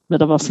 hvad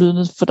der var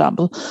flydende,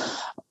 fordampet.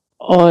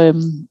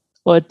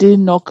 Og at det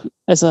nok,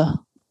 altså,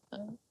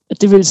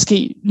 at det vil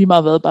ske lige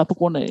meget hvad, bare på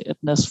grund af, at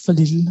den er for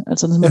lille.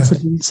 Altså den er for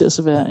lille til at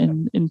så være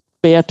en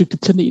bæredygtig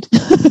planet.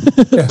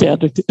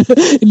 Bæredygtig.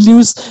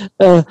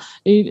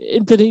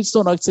 En planet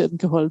stor nok til, at den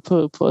kan holde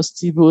på os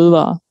de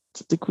vådevarer.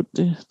 Det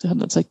har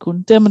den altså ikke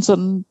kun. Det har man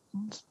sådan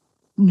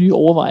nye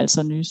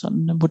overvejelser, nye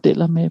sådan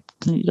modeller med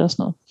planeter og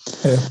sådan noget.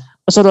 Ja.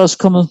 Og så er der også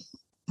kommet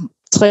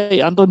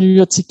 3 andre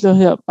nye artikler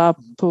her, bare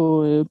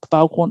på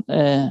baggrund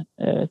af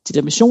de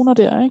der missioner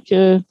der,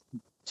 ikke?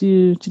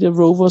 De der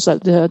rovers og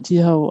alt det her, de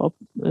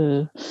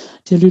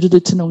har lyttet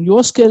lidt til nogle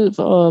jordskælv,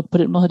 og på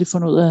den måde har de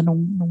fundet ud af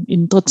nogle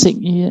indre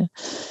ting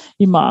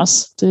i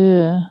Mars. Det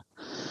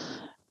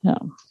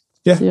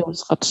er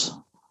også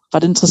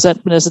ret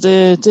interessant, men altså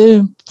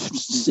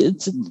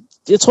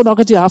jeg tror nok,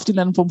 at de har haft en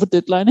eller anden form for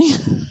deadline, ikke?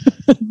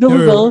 Nu har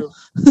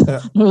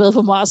vi været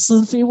på Mars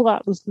siden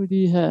februar, så skal vi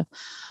lige have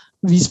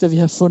vise, hvad vi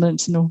har fundet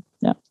indtil nu.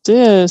 Ja, det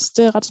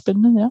er ret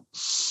spændende, ja.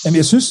 Jamen,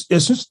 jeg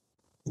synes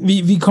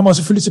vi kommer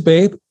selvfølgelig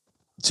tilbage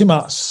til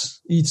Mars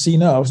i et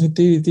senere afsnit,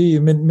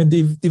 men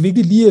det er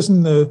vigtigt lige at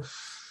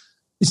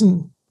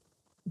sådan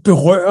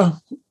berøre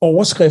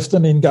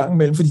overskrifterne en gang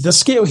imellem, fordi der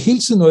sker jo hele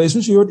tiden noget. Jeg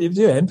synes jo, det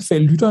er at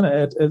anbefale lytterne,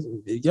 at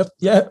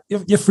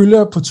jeg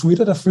følger på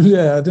Twitter, der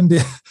følger jeg den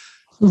der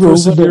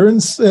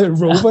Perseverance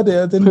rover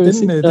der,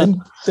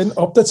 den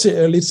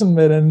opdaterer lidt sådan,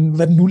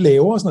 hvad den nu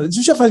laver og sådan noget. Det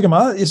synes jeg faktisk er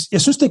meget,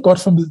 jeg synes det er godt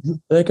formidlet.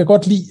 Jeg kan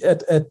godt lide,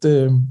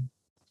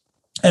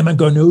 at man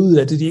gør noget ud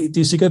af det.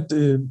 Det er sikkert,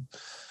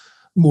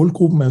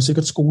 målgruppen er jo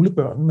sikkert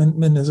skolebørn,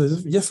 men altså,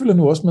 jeg følger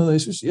nu også med, og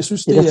jeg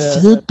synes det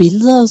er fede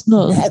billeder og sådan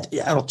noget. Ja,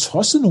 er der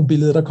tosset nogle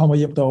billeder, der kommer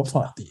hjem deroppe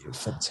fra. Det er jo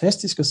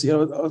fantastisk at se,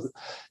 og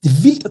det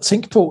er vildt at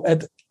tænke på,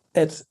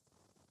 at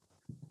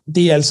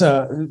det er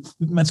altså,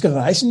 man skal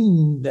rejse,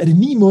 er det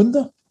 9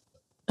 måneder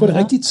på det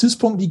rigtige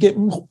tidspunkt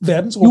igennem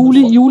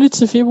verdensrummet? Juli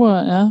til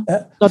februar, ja.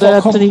 Når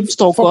der planeten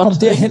står godt. For at komme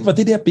derhen, hvor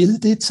det der billede,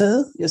 det er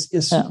taget.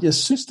 Jeg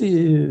synes,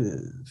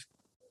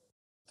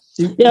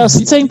 jeg har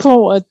også tænkt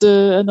på, at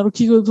når du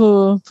kigger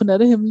ud på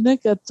nattehimlen,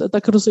 ikke, at der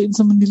kan du se den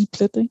som en lille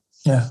plet, ikke?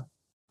 Ja.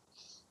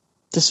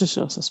 Det synes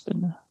jeg også er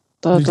spændende.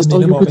 Der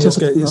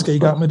står jeg skal i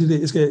gang med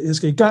det. Jeg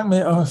skal i gang med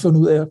at finde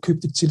ud af at købe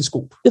det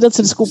teleskop. Det der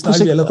teleskopprojekt. Det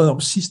snakkede vi allerede om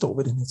sidste år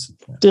ved den her tid.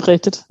 Ja. Det er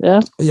rigtigt, ja.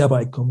 Og jeg er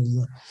bare ikke kommet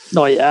videre.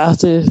 Nå ja,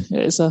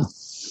 altså,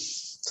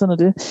 sådan er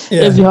det.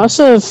 Ja. Vi har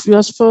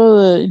også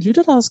fået en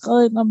lytter, der har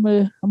skrevet ind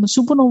om en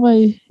supernova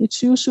i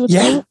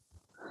 2027. Ja.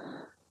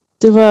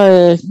 Det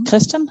var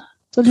Christian.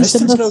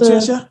 Christian skrev til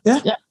os, ja.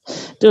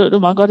 Det var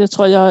meget godt. Jeg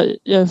tror,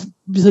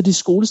 vi havde de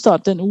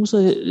skolestart den uge,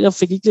 så jeg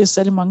fik ikke læst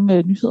særlig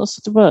mange nyheder,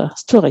 så det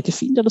var rigtig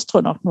fint. Ellers tror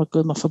jeg nok, den var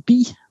gået mig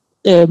forbi.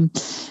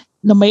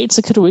 Normalt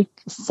så kan du ikke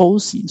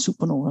forudsige en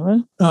supernova,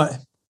 vel? Nej.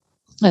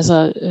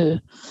 Altså,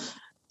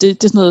 det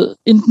er sådan noget,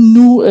 enten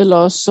nu, eller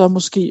også så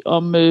måske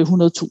om 100.000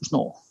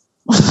 år.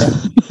 Ja.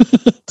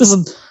 Det er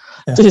sådan,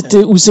 Ja. Det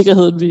er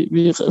usikkerheden,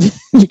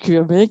 vi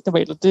kører med, ikke?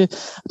 Normalt. Det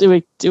kan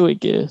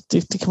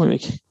man jo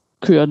ikke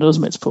køre noget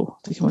som helst på.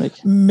 Det kan man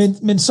ikke.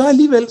 Men så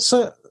alligevel,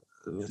 så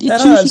i er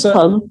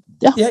 2030.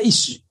 Ja,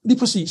 lige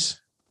præcis.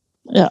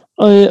 Ja,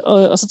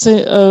 og så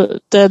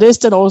da jeg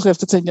læste den overskrift,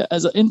 tænkte jeg,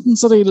 altså enten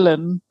så er det et eller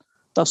andet,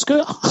 der er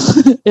skør,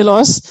 eller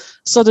også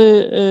så er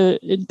det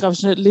en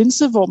gravitationel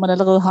linse, hvor man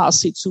allerede har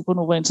set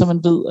supernovaen, så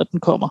man ved, at den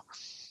kommer.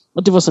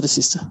 Og det var så det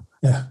sidste.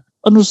 Ja.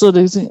 Og nu sidder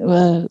det og tænker,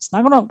 hvad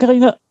snakker du om,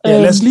 Karina?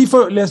 Ja,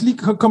 lad os lige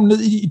komme ned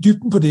i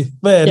dybden på det.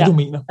 Hvad er det, du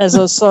mener?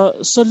 Altså,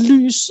 så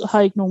lys har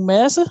ikke nogen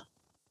masse,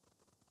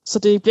 så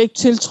det bliver ikke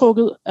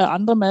tiltrukket af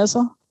andre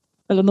masser,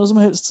 eller noget som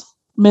helst.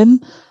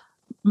 Men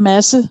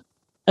masse,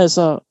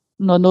 altså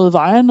når noget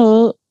vejer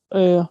noget,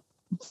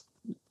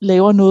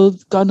 laver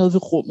noget, gør noget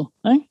ved rummet.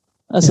 Ikke?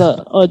 Altså,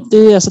 ja. Og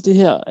det er altså det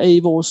her er i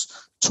vores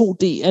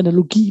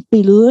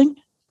 2D-analogi-billede, ikke?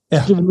 Ja.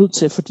 Det bliver vi nødt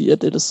til, fordi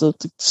at ellers så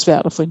det er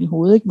svært at få ind i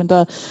hovedet. Ikke? Men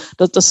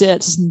der ser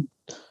altid sådan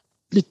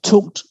lidt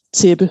tungt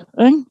tæppe,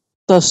 ikke?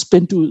 Der er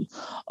spændt ud.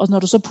 Og når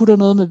du så putter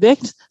noget med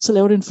vægt, så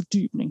laver det en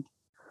fordybning.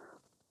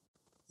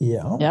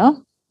 Ja.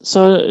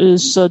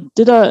 Så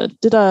det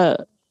der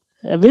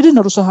er ved det,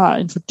 når du så har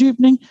en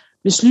fordybning,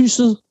 hvis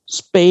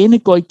lysets bane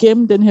går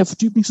igennem den her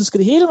fordybning, så skal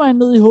det hele vejen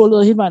ned i hullet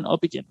og hele vejen op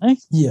igen.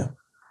 Ikke? Ja.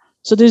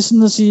 Så det er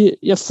sådan at sige,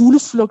 ja,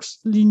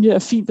 fugleflugtslinje er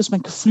fint, hvis man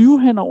kan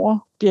flyve hen over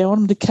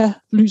bjergene, men det kan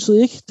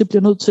lyset ikke. Det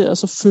bliver nødt til at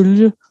så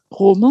følge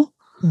rummet,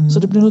 så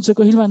det bliver nødt til at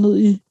gå hele vejen ned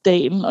i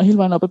dalen og hele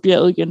vejen op ad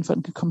bjerget igen, for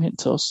den kan komme hen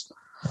til os.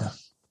 Ja.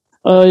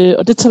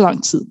 Og det tager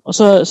lang tid. Og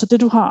så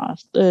det du har,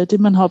 det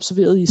man har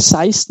observeret i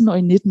 16 og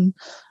i 19,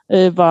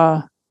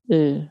 var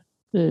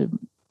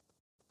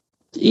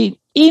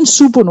en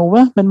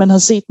supernova, men man har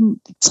set den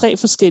 3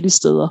 forskellige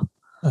steder.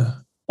 Ja.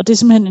 Og det er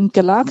simpelthen en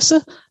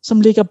galakse,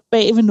 som ligger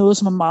bag ved noget,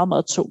 som er meget,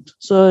 meget tungt.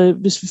 Så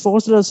hvis vi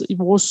forestiller os i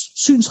vores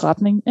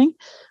synsretning, ikke,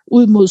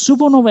 ud mod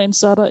supernovaen,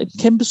 så er der et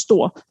kæmpe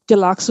stor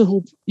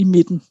galaksehob i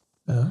midten.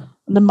 Ja.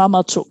 Og den er meget,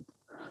 meget tung.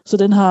 Så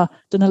den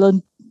har lavet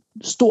en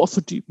stor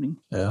fordybning.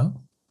 Ja.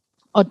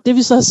 Og det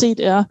vi så har set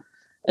er,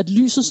 at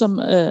lyset, som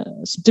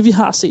det vi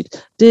har set,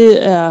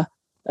 det er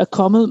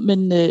kommet,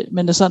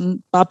 men er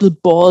sådan bare blevet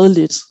bøjet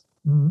lidt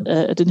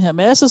af den her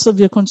masse, så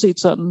vi har kun set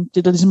sådan,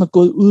 det der ligesom er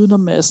gået udenom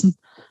massen.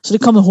 Så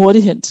det er kommet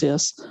hurtigt hen til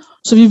os.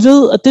 Så vi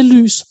ved, at det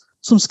lys,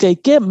 som skal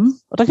igennem,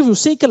 og der kan vi jo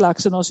se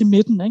galaksen også i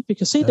midten, ikke? Vi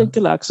kan se den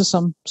galakse,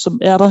 som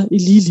er der i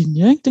lige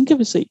linje, ikke? Den kan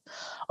vi se.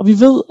 Og vi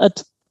ved,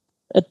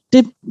 at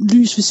det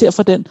lys, vi ser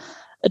fra den,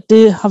 at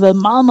det har været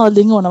meget, meget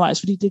længe undervejs,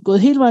 fordi det er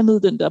gået hele vejen ned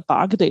den der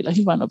bakkedal og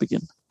hele vejen op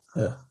igen.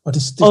 Ja, og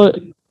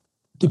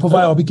det er på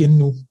vej op igen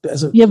nu.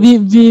 Altså... Ja,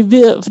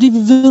 fordi vi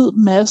ved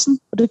massen,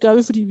 og det gør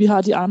vi, fordi vi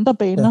har de andre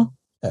baner,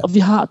 og vi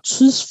har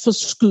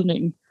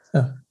tidsforskydningen.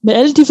 Ja. Med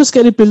alle de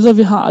forskellige billeder,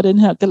 vi har af den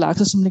her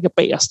galakse, som ligger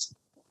bagerst.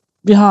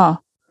 Vi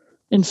har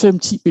en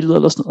 5-10 billeder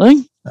eller sådan noget,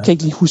 ikke? Jeg kan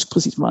ikke lige huske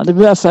præcis meget. Det er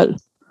i hvert fald,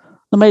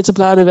 normalt så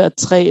plejer det at være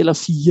 3 eller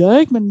 4,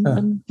 ikke? Men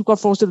du kan godt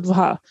forestille dig, at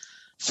du har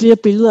flere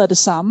billeder af det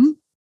samme.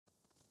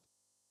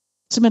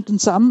 Simpelthen den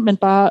samme, men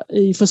bare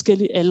i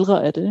forskellige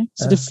aldre af det, ikke?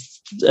 Så det,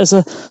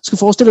 altså, du skal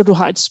forestille dig, at du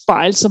har et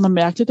spejl, som er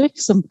mærkeligt,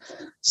 ikke?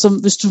 Som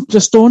hvis du bliver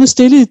stående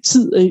stille i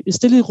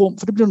et rum,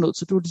 for det bliver nødt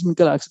til, du er ligesom en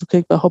galakse, du kan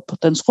ikke bare hoppe og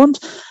danse rundt,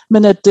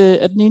 men at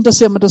den ene, der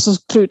ser man, der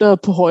så kløter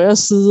på højre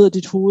side af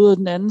dit hoved, og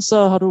den anden,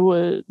 så har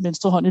du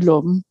venstre hånd i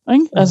lommen,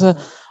 ikke? Altså,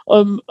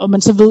 og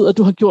man så ved, at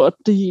du har gjort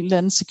det i en eller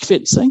anden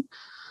sekvens, ikke?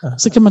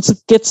 Så kan man så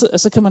gætte,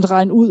 altså kan man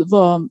regne ud,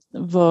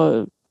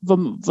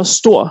 hvor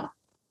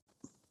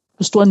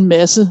stor en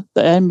masse,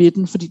 der er i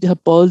midten, fordi det har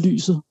bøjet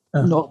lyset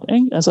nok,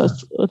 ikke?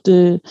 Altså, og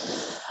det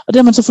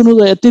har man så fundet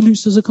ud af, at det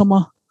lyset så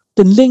kommer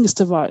den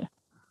længste vej,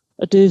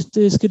 og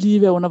det skal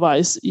lige være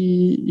undervejs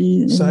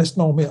i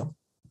 16 år mere.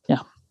 Ja.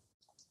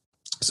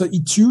 Så i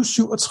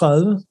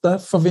 2037, der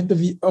forventer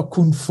vi at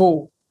kunne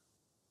få,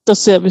 der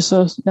ser vi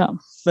så,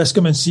 hvad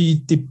skal man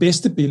sige, det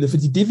bedste billede,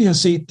 fordi det vi har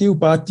set, det er jo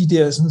bare de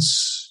der sådan,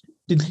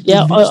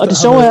 og det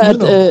sjove er,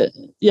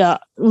 at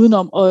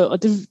udenom,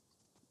 og det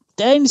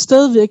er egentlig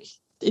stadigvæk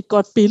et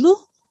godt billede.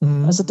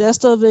 Altså det er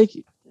stadigvæk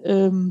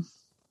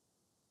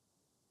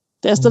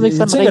jeg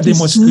tænker, det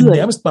er måske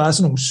nærmest bare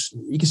sådan nogle,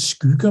 ikke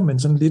skygger, men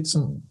sådan lidt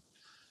sådan...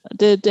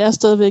 Det er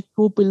stadigvæk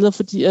gode billeder,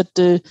 fordi at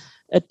det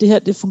her,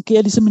 det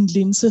fungerer ligesom en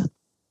linse,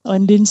 og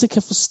en linse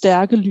kan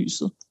forstærke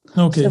lyset.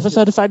 Okay. Så derfor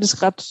så er det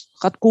faktisk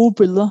ret gode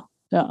billeder.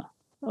 Ja.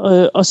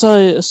 Og så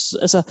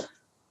altså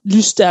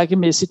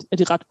lysstærkemæssigt er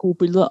de ret gode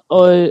billeder.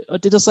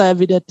 Og det der så er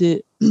ved det, at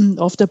det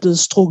ofte er blevet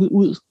strukket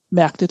ud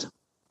mærkeligt.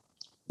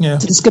 Ja.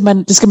 Så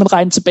det skal man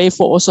regne tilbage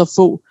for at så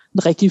få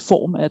den rigtige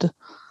form af det.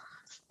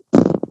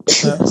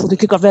 Ja. Så det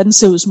kan godt være, at den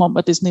ser ud som om,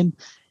 at det er sådan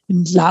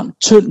en lang,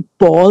 tynd,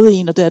 bøjet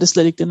en, og det er det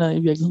slet ikke, den er i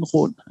virkeligheden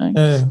rund.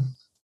 Ikke? Ja.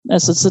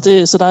 Altså, så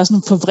der er sådan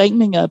en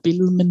forvrængning af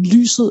billedet, men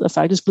lyset er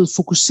faktisk blevet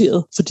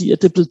fokuseret, fordi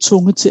at det er blevet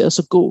tvunget til at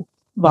så gå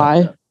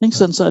veje, ikke?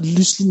 Sådan så at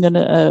lyslinjerne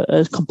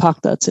er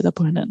kompakte og tættere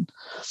på hinanden.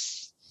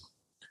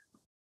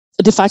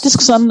 Og det er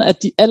faktisk sådan,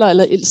 at de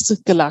aller ældste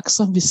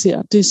galakser, vi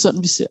ser, det er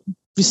sådan, vi ser dem.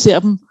 Vi ser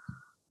dem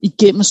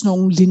igennem sådan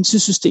nogle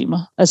linsesystemer,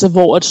 altså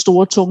hvor at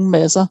store, tunge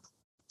masser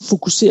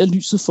fokusere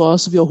lyset for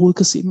os, så vi overhovedet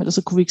kan se dem, ellers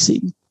så kunne vi ikke se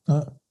dem. Ja.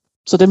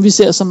 Så dem vi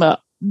ser, som er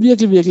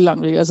virkelig, virkelig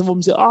langt væk, altså hvor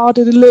man siger,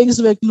 det er det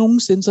længste væk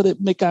nogensinde, så er det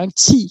med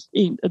garanti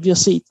at vi har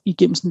set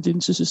igennem sådan et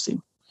linsesystem.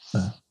 Ja.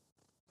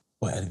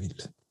 Hvor er det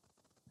vildt.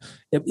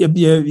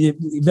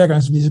 Hver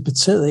gang så bliver jeg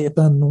betaget af, at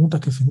der er nogen, der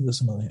kan finde ud af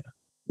sådan noget her,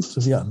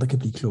 så vi andre kan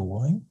blive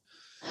klogere, ikke?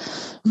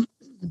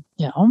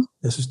 Ja.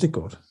 Jeg synes, det er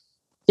godt.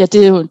 Ja,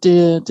 det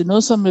er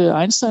noget, som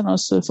Einstein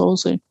også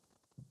forudsagde.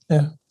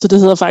 Ja. Så det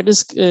hedder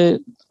faktisk,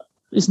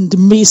 sådan det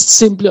mest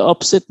simple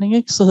opsætning,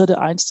 ikke? Så hedder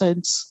det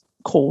Einsteins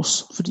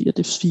kors, fordi at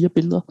det er 4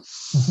 billeder.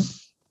 Mm-hmm.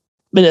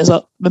 Men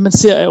altså, hvad man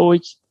ser er jo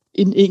ikke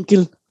en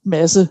enkelt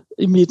masse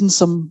i midten,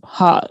 som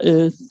har,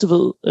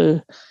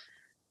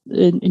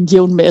 en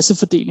jævn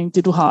massefordeling.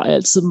 Det du har er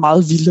altid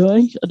meget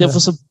vildere, ikke? Og derfor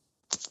så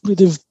bliver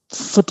det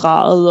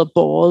fordrejet og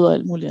båret og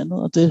alt muligt andet,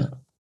 og det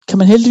kan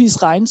man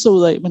heldigvis regne sig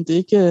ud af, men det er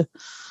ikke, det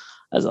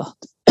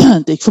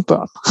er ikke for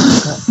børn.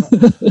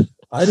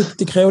 Nej,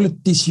 det kræver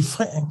lidt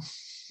decifrering.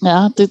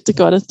 Ja, det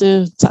gør det.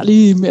 Det tager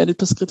lige mere et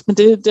par skridt, men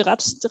det er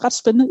ret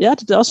spændende. Ja,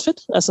 det er også fedt,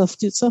 altså,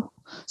 fordi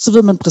så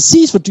ved man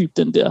præcis, hvor dyb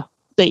den der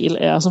dal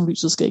er, som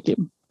lyset skal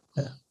igennem.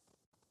 Ja.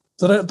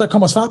 Så der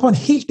kommer svar på en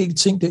hel del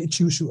ting der i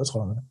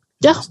 2037.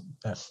 Ja.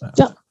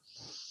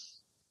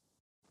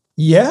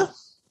 Ja.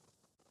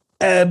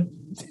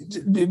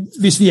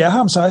 Hvis vi er her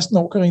om 16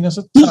 år, Karina,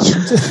 så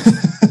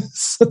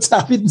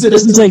tager vi den til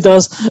det. Jeg tænkte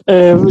også,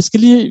 vi skal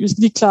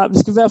lige klare, vi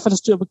skal i hvert fald have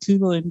styr på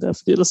klimaet inden der,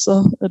 for ellers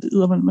så er det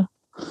ydermand med.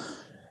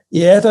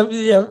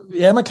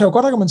 Ja, man kan jo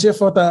godt argumentere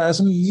for, at der er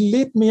sådan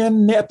lidt mere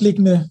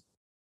nærtliggende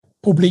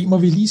problemer,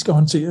 vi lige skal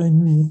håndtere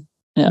inden vi...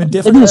 Ja, men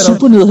derfor den her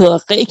supernyhed hedder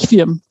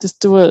Requiem. Det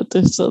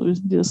sad vi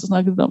lige og så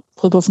snakkede om.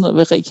 Prøvede på at finde ud af,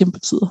 hvad Requiem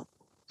betyder.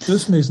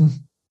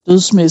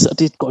 Dødsmesse, og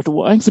det er et godt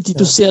ord, ikke? Fordi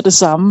du ser det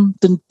samme,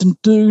 den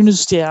døende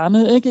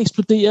stjerne, ikke?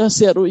 Eksploderer,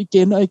 ser du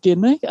igen og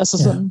igen, ikke? Altså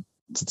sådan,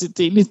 det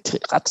er egentlig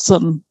ret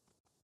sådan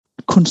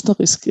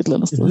kunstnerisk et eller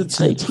andet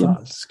sted.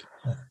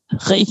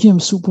 Requiem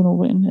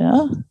supernovaen, ja.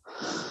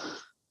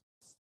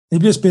 Det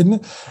bliver spændende.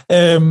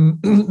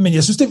 Men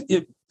jeg synes,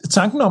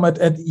 tanken om,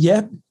 at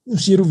ja, nu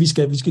siger du, vi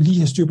skal lige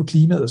have styr på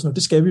klimaet og sådan noget,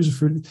 det skal vi jo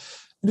selvfølgelig.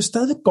 Men det er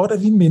stadig godt,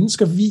 at vi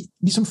mennesker, vi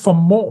ligesom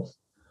formår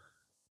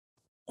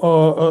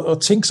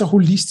at tænke så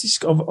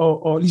holistisk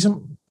og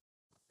ligesom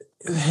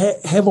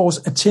have vores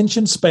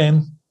attention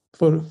span,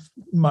 for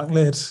mangel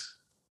af et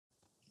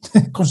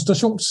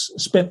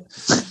koncentrationsspand,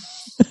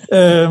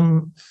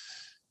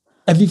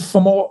 at vi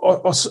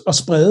formår at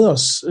sprede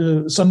os,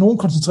 så nogen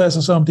koncentrerer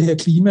sig så om det her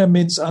klima,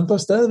 mens andre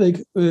stadigvæk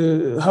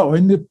har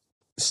øjnene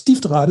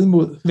stift rettet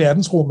mod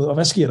verdensrummet, og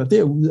hvad sker der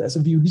derude? Altså,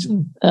 vi er jo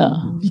ligesom,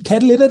 vi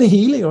kan lidt af det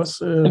hele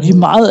også. Vi er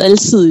meget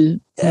alsidige i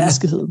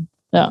menneskeheden.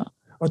 Ja.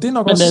 Og det er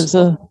nok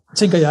også,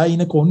 tænker jeg,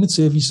 en af grundene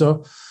til, at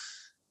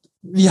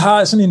vi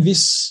har sådan en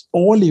vis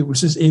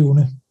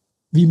overlevelsesevne,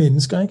 vi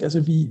mennesker, ikke? Altså,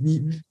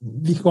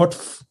 vi kan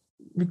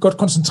godt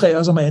koncentrere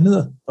os om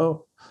andet,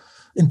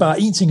 end bare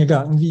én ting ad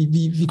gangen.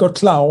 Vi er godt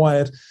klar over,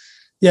 at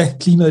ja,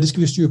 klimaet, det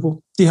skal vi styre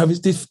på.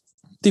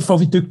 Det får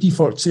vi dygtige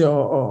folk til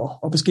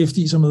at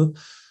beskæftige sig med.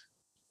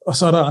 Og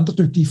så er der andre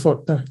dygtige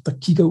folk, der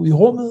kigger ud i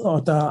rummet,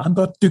 og der er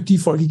andre dygtige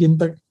folk igen,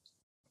 der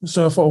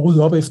sørger for at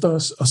rydde op efter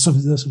os, og så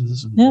videre, så videre,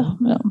 så videre.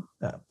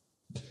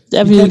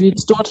 Ja, vi er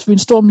en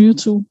stor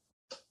Mewtwo.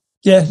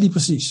 Ja, lige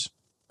præcis.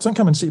 Sådan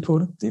kan man se på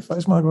det. Det er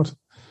faktisk meget godt.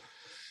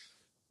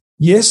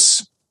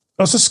 Yes.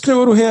 Og så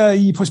skriver du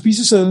her på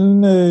spisesedlen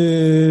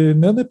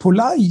noget med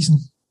polarisen.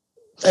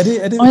 Er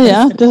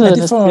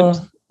det for...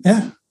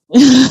 Ja.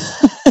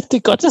 Det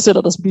er godt, jeg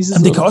sætter dig spisesedlen.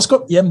 Jamen, det kan også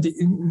gå... Jamen,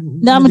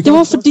 men det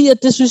var fordi,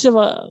 at det synes jeg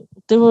var...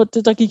 Det var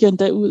det, der gik jeg en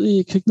dag ud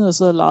i køkkenet og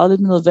så legede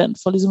lidt med noget vand,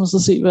 for ligesom at så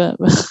se,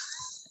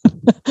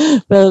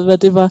 hvad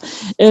det var.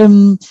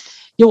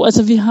 Jo,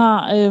 altså vi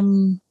har...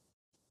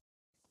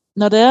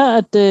 når det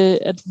er,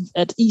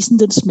 at isen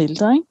den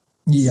smelter, ikke?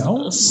 Ja.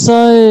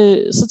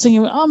 Så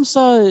tænker jeg,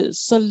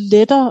 så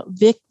letter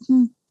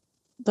vægten,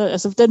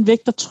 altså den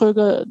vægt, der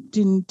trykker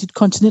dit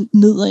kontinent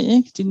nedad,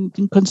 ikke?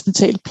 Din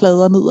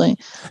kontinentalplader nedad.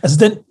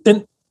 Altså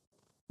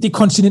det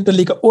kontinent, der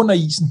ligger under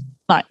isen?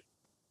 Nej.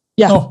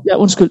 Ja,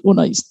 undskyld,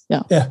 under isen.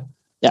 Ja.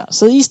 Ja,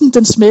 så isen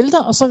den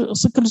smelter, og så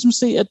kan du ligesom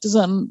se, at det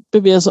sådan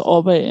bevæger sig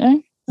opad,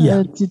 ikke? Ja.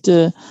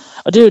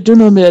 Og det er jo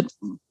noget med, at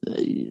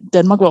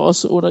Danmark var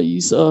også under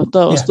is, og der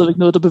er også stadigvæk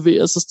noget, der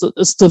bevæger sig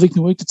stadigvæk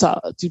nu, ikke? Det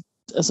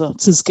tager,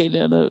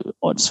 tidsskalaerne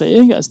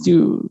åndssvage, ikke? Altså, de er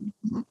jo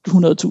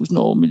 100.000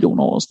 år,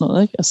 millioner år og sådan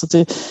noget, ikke? Altså, det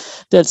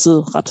er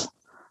altid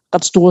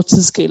ret store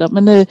tidsskaler.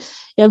 Men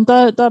jamen, der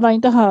er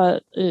en, der har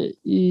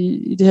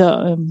i det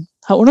her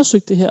har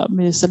undersøgt det her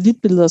med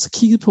satellitbilleder, og så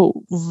kigget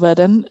på, hvad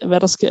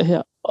der sker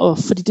her. Og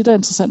fordi det, der er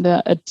interessant,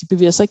 er, at de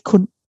bevæger sig ikke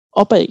kun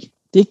opad.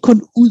 Det er ikke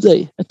kun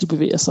udad, at de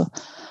bevæger sig.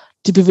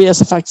 De bevæger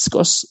sig faktisk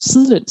også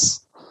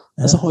sidelæns,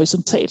 altså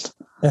horisontalt.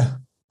 Ja.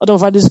 Og der var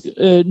faktisk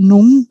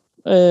nogle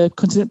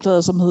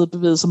kontinentplader, som havde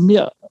bevæget sig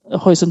mere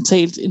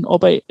horisontalt end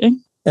opad, ikke?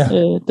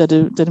 Ja. Da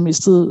det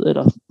mistede,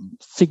 eller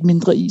fik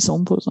mindre is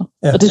ovenpå sig.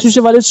 Ja. Og det synes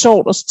jeg var lidt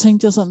sjovt, og så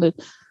tænkte jeg sådan lidt,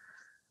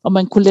 om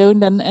man kunne lave en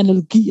eller anden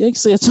analogi, ikke?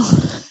 Så jeg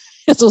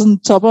tog sådan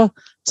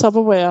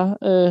Tupperware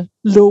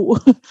låg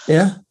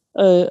Ja.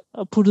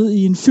 Og puttet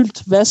i en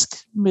fyldt vask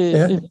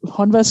med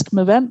håndvask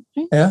med vand,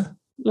 ikke? Ja.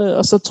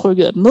 Og så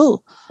trykkede jeg den ned,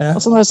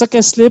 og så når jeg så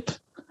gav slip,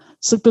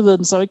 så bevægede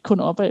den så ikke kun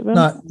opad, vel?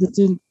 Nej.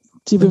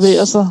 De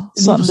bevæger sig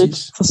sådan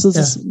lidt fra side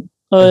til side.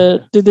 Og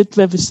det er lidt,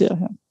 hvad vi ser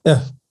her. Ja.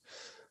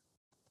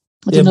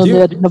 Og det er noget med,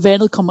 at når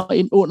vandet kommer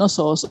ind under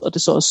så også, og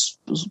det så også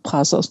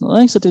presser og sådan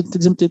noget, ikke? Så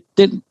det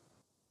er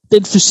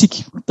den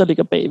fysik, der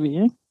ligger bagved,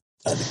 ikke?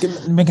 Ja,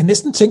 man kan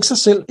næsten tænke sig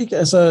selv, ikke?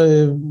 Altså,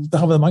 der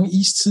har været mange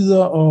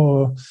istider,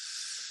 og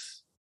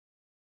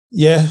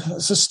ja,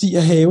 så stiger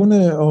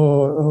havene,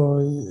 og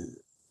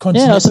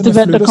kontinenterne og så det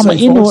vand, der kommer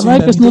ind under,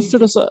 ikke? Hvis noget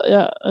flytter sig,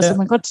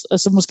 man godt,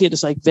 altså måske er det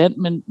så ikke vand,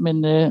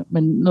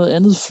 men noget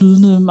andet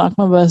flydende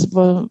magma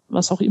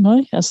var så rimelig,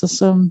 ikke? Altså,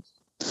 så...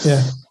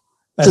 Ja.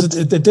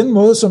 Altså, den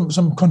måde,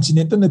 som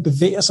kontinenterne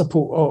bevæger sig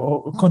på,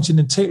 og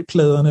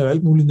kontinentalpladerne og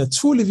alt muligt,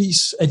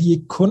 naturligvis er de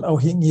ikke kun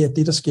afhængige af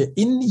det, der sker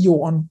inde i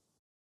jorden,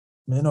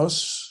 men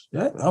også,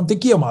 det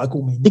giver meget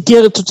god mening. Det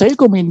giver totalt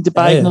god mening, det er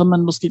bare ikke noget,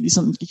 man måske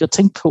ligesom gik og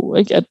tænke på,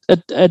 ikke?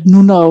 At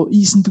nu når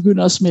isen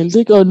begynder at smelte,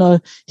 ikke? Og når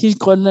hele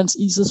Grønlands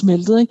is er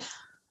smeltet, ikke?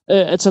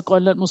 At så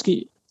Grønland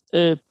måske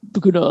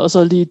begynder også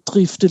at lige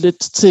drifte lidt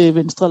til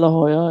venstre eller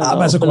højre. Ja,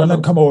 men altså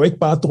Grønland kommer jo ikke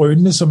bare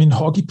drønende som en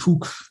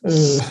hockeypuk.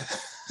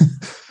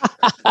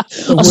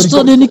 Og så stod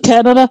den inde i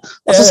Canada,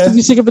 og så skal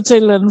vi sikkert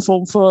betale en anden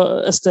form for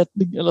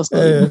erstatning eller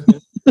sådan noget.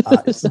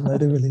 Nej, sådan er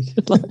det vel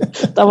ikke.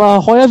 Der var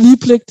højere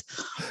vigepligt,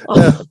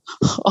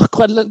 og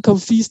Grønland kom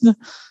fisende.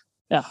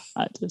 Ja,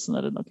 nej, sådan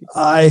er det nok ikke.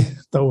 Nej,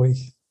 dog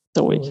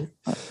ikke.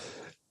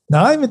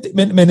 Nej, men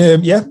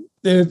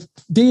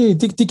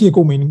det giver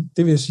god mening,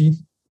 det vil jeg sige.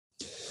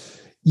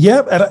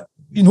 Ja,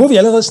 nu har vi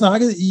allerede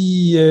snakket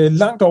i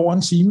langt over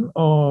en time,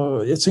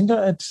 og jeg tænker,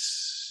 at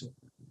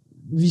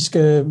vi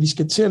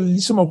skal til at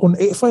ligesom at runde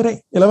af for i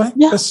dag, eller hvad?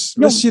 Ja,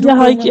 hvad siger du?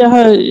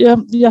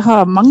 Jeg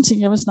har mange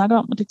ting, jeg vil snakke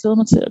om, og det glæder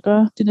mig til at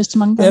gøre de næste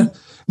mange gange. Ja,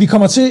 vi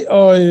kommer til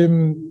at...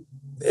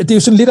 det er jo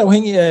sådan lidt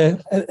afhængigt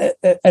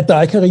af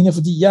dig, Karina,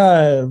 fordi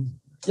jeg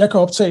kan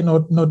optage,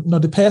 når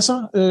det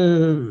passer.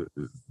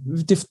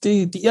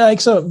 Jeg er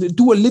ikke så...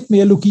 Du er lidt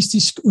mere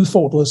logistisk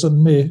udfordret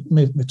sådan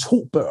med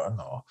 2 børn,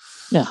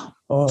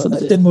 og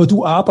den måde,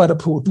 du arbejder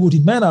på, du og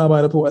din mand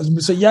arbejder på. Altså,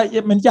 så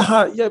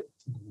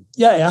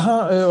jeg er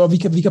her, og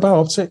vi kan bare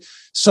optage.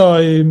 Så,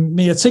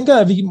 men jeg tænker,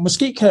 at vi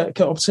måske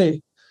kan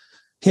optage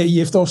her i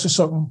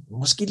efterårssæsonen,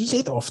 måske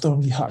lidt oftere,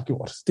 end vi har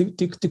gjort.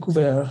 Det kunne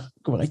være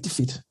rigtig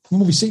fedt. Nu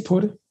må vi se på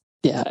det.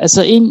 Ja,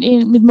 altså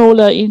mit mål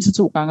er 1 til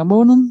 2 gange om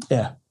måneden.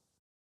 Ja,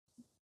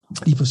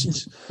 lige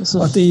præcis.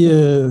 Og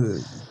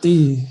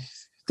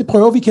det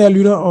prøver vi, kære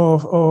lytter,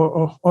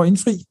 at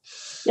indfri.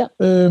 Ja.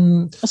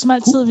 Og som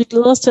altid, vi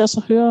glæder os til at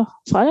høre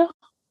fra jer.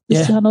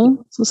 Hvis I har noget,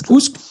 så skal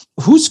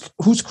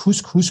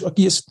Husk at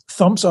give os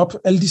thumbs up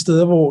alle de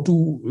steder, hvor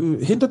du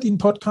henter din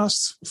podcast,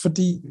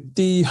 fordi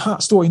det har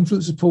stor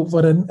indflydelse på,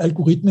 hvordan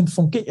algoritmen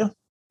fungerer.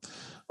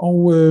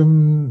 Og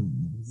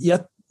jeg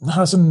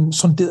har sådan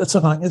sonderet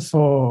terrænet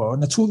for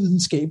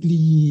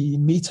naturvidenskabelige,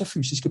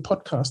 metafysiske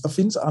podcasts. Der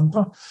findes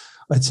andre,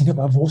 og jeg tænker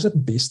bare, vores er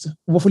den bedste.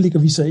 Hvorfor ligger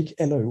vi så ikke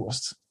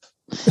allerøverst?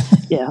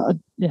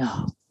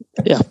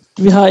 Ja,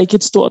 vi har ikke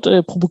et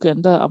stort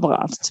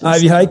propagandaapparat. Nej,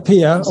 vi har ikke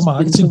PR og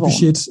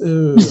marketingbudget.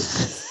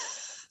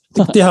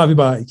 Det har vi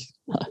bare ikke.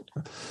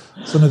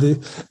 Sådan er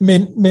det.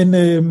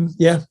 Men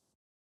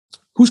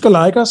husk at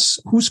like os.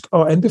 Husk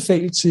at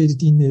anbefale til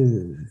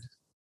dine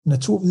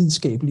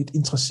naturvidenskabeligt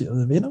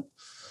interesserede venner.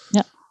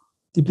 Ja.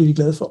 Det bliver vi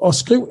glade for. Og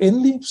skriv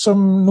endelig, som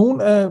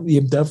nogen af...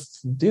 Jamen,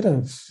 det er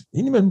der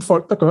indimellem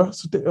folk, der gør.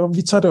 Og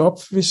vi tager det op,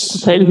 hvis...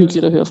 Totalt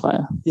hyggeligt at høre fra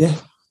jer. Ja,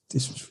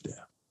 det synes vi, det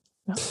er.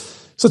 Ja.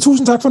 Så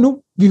tusind tak for nu.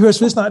 Vi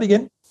høres ved snart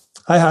igen.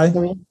 Hej hej.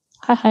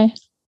 Hej hej.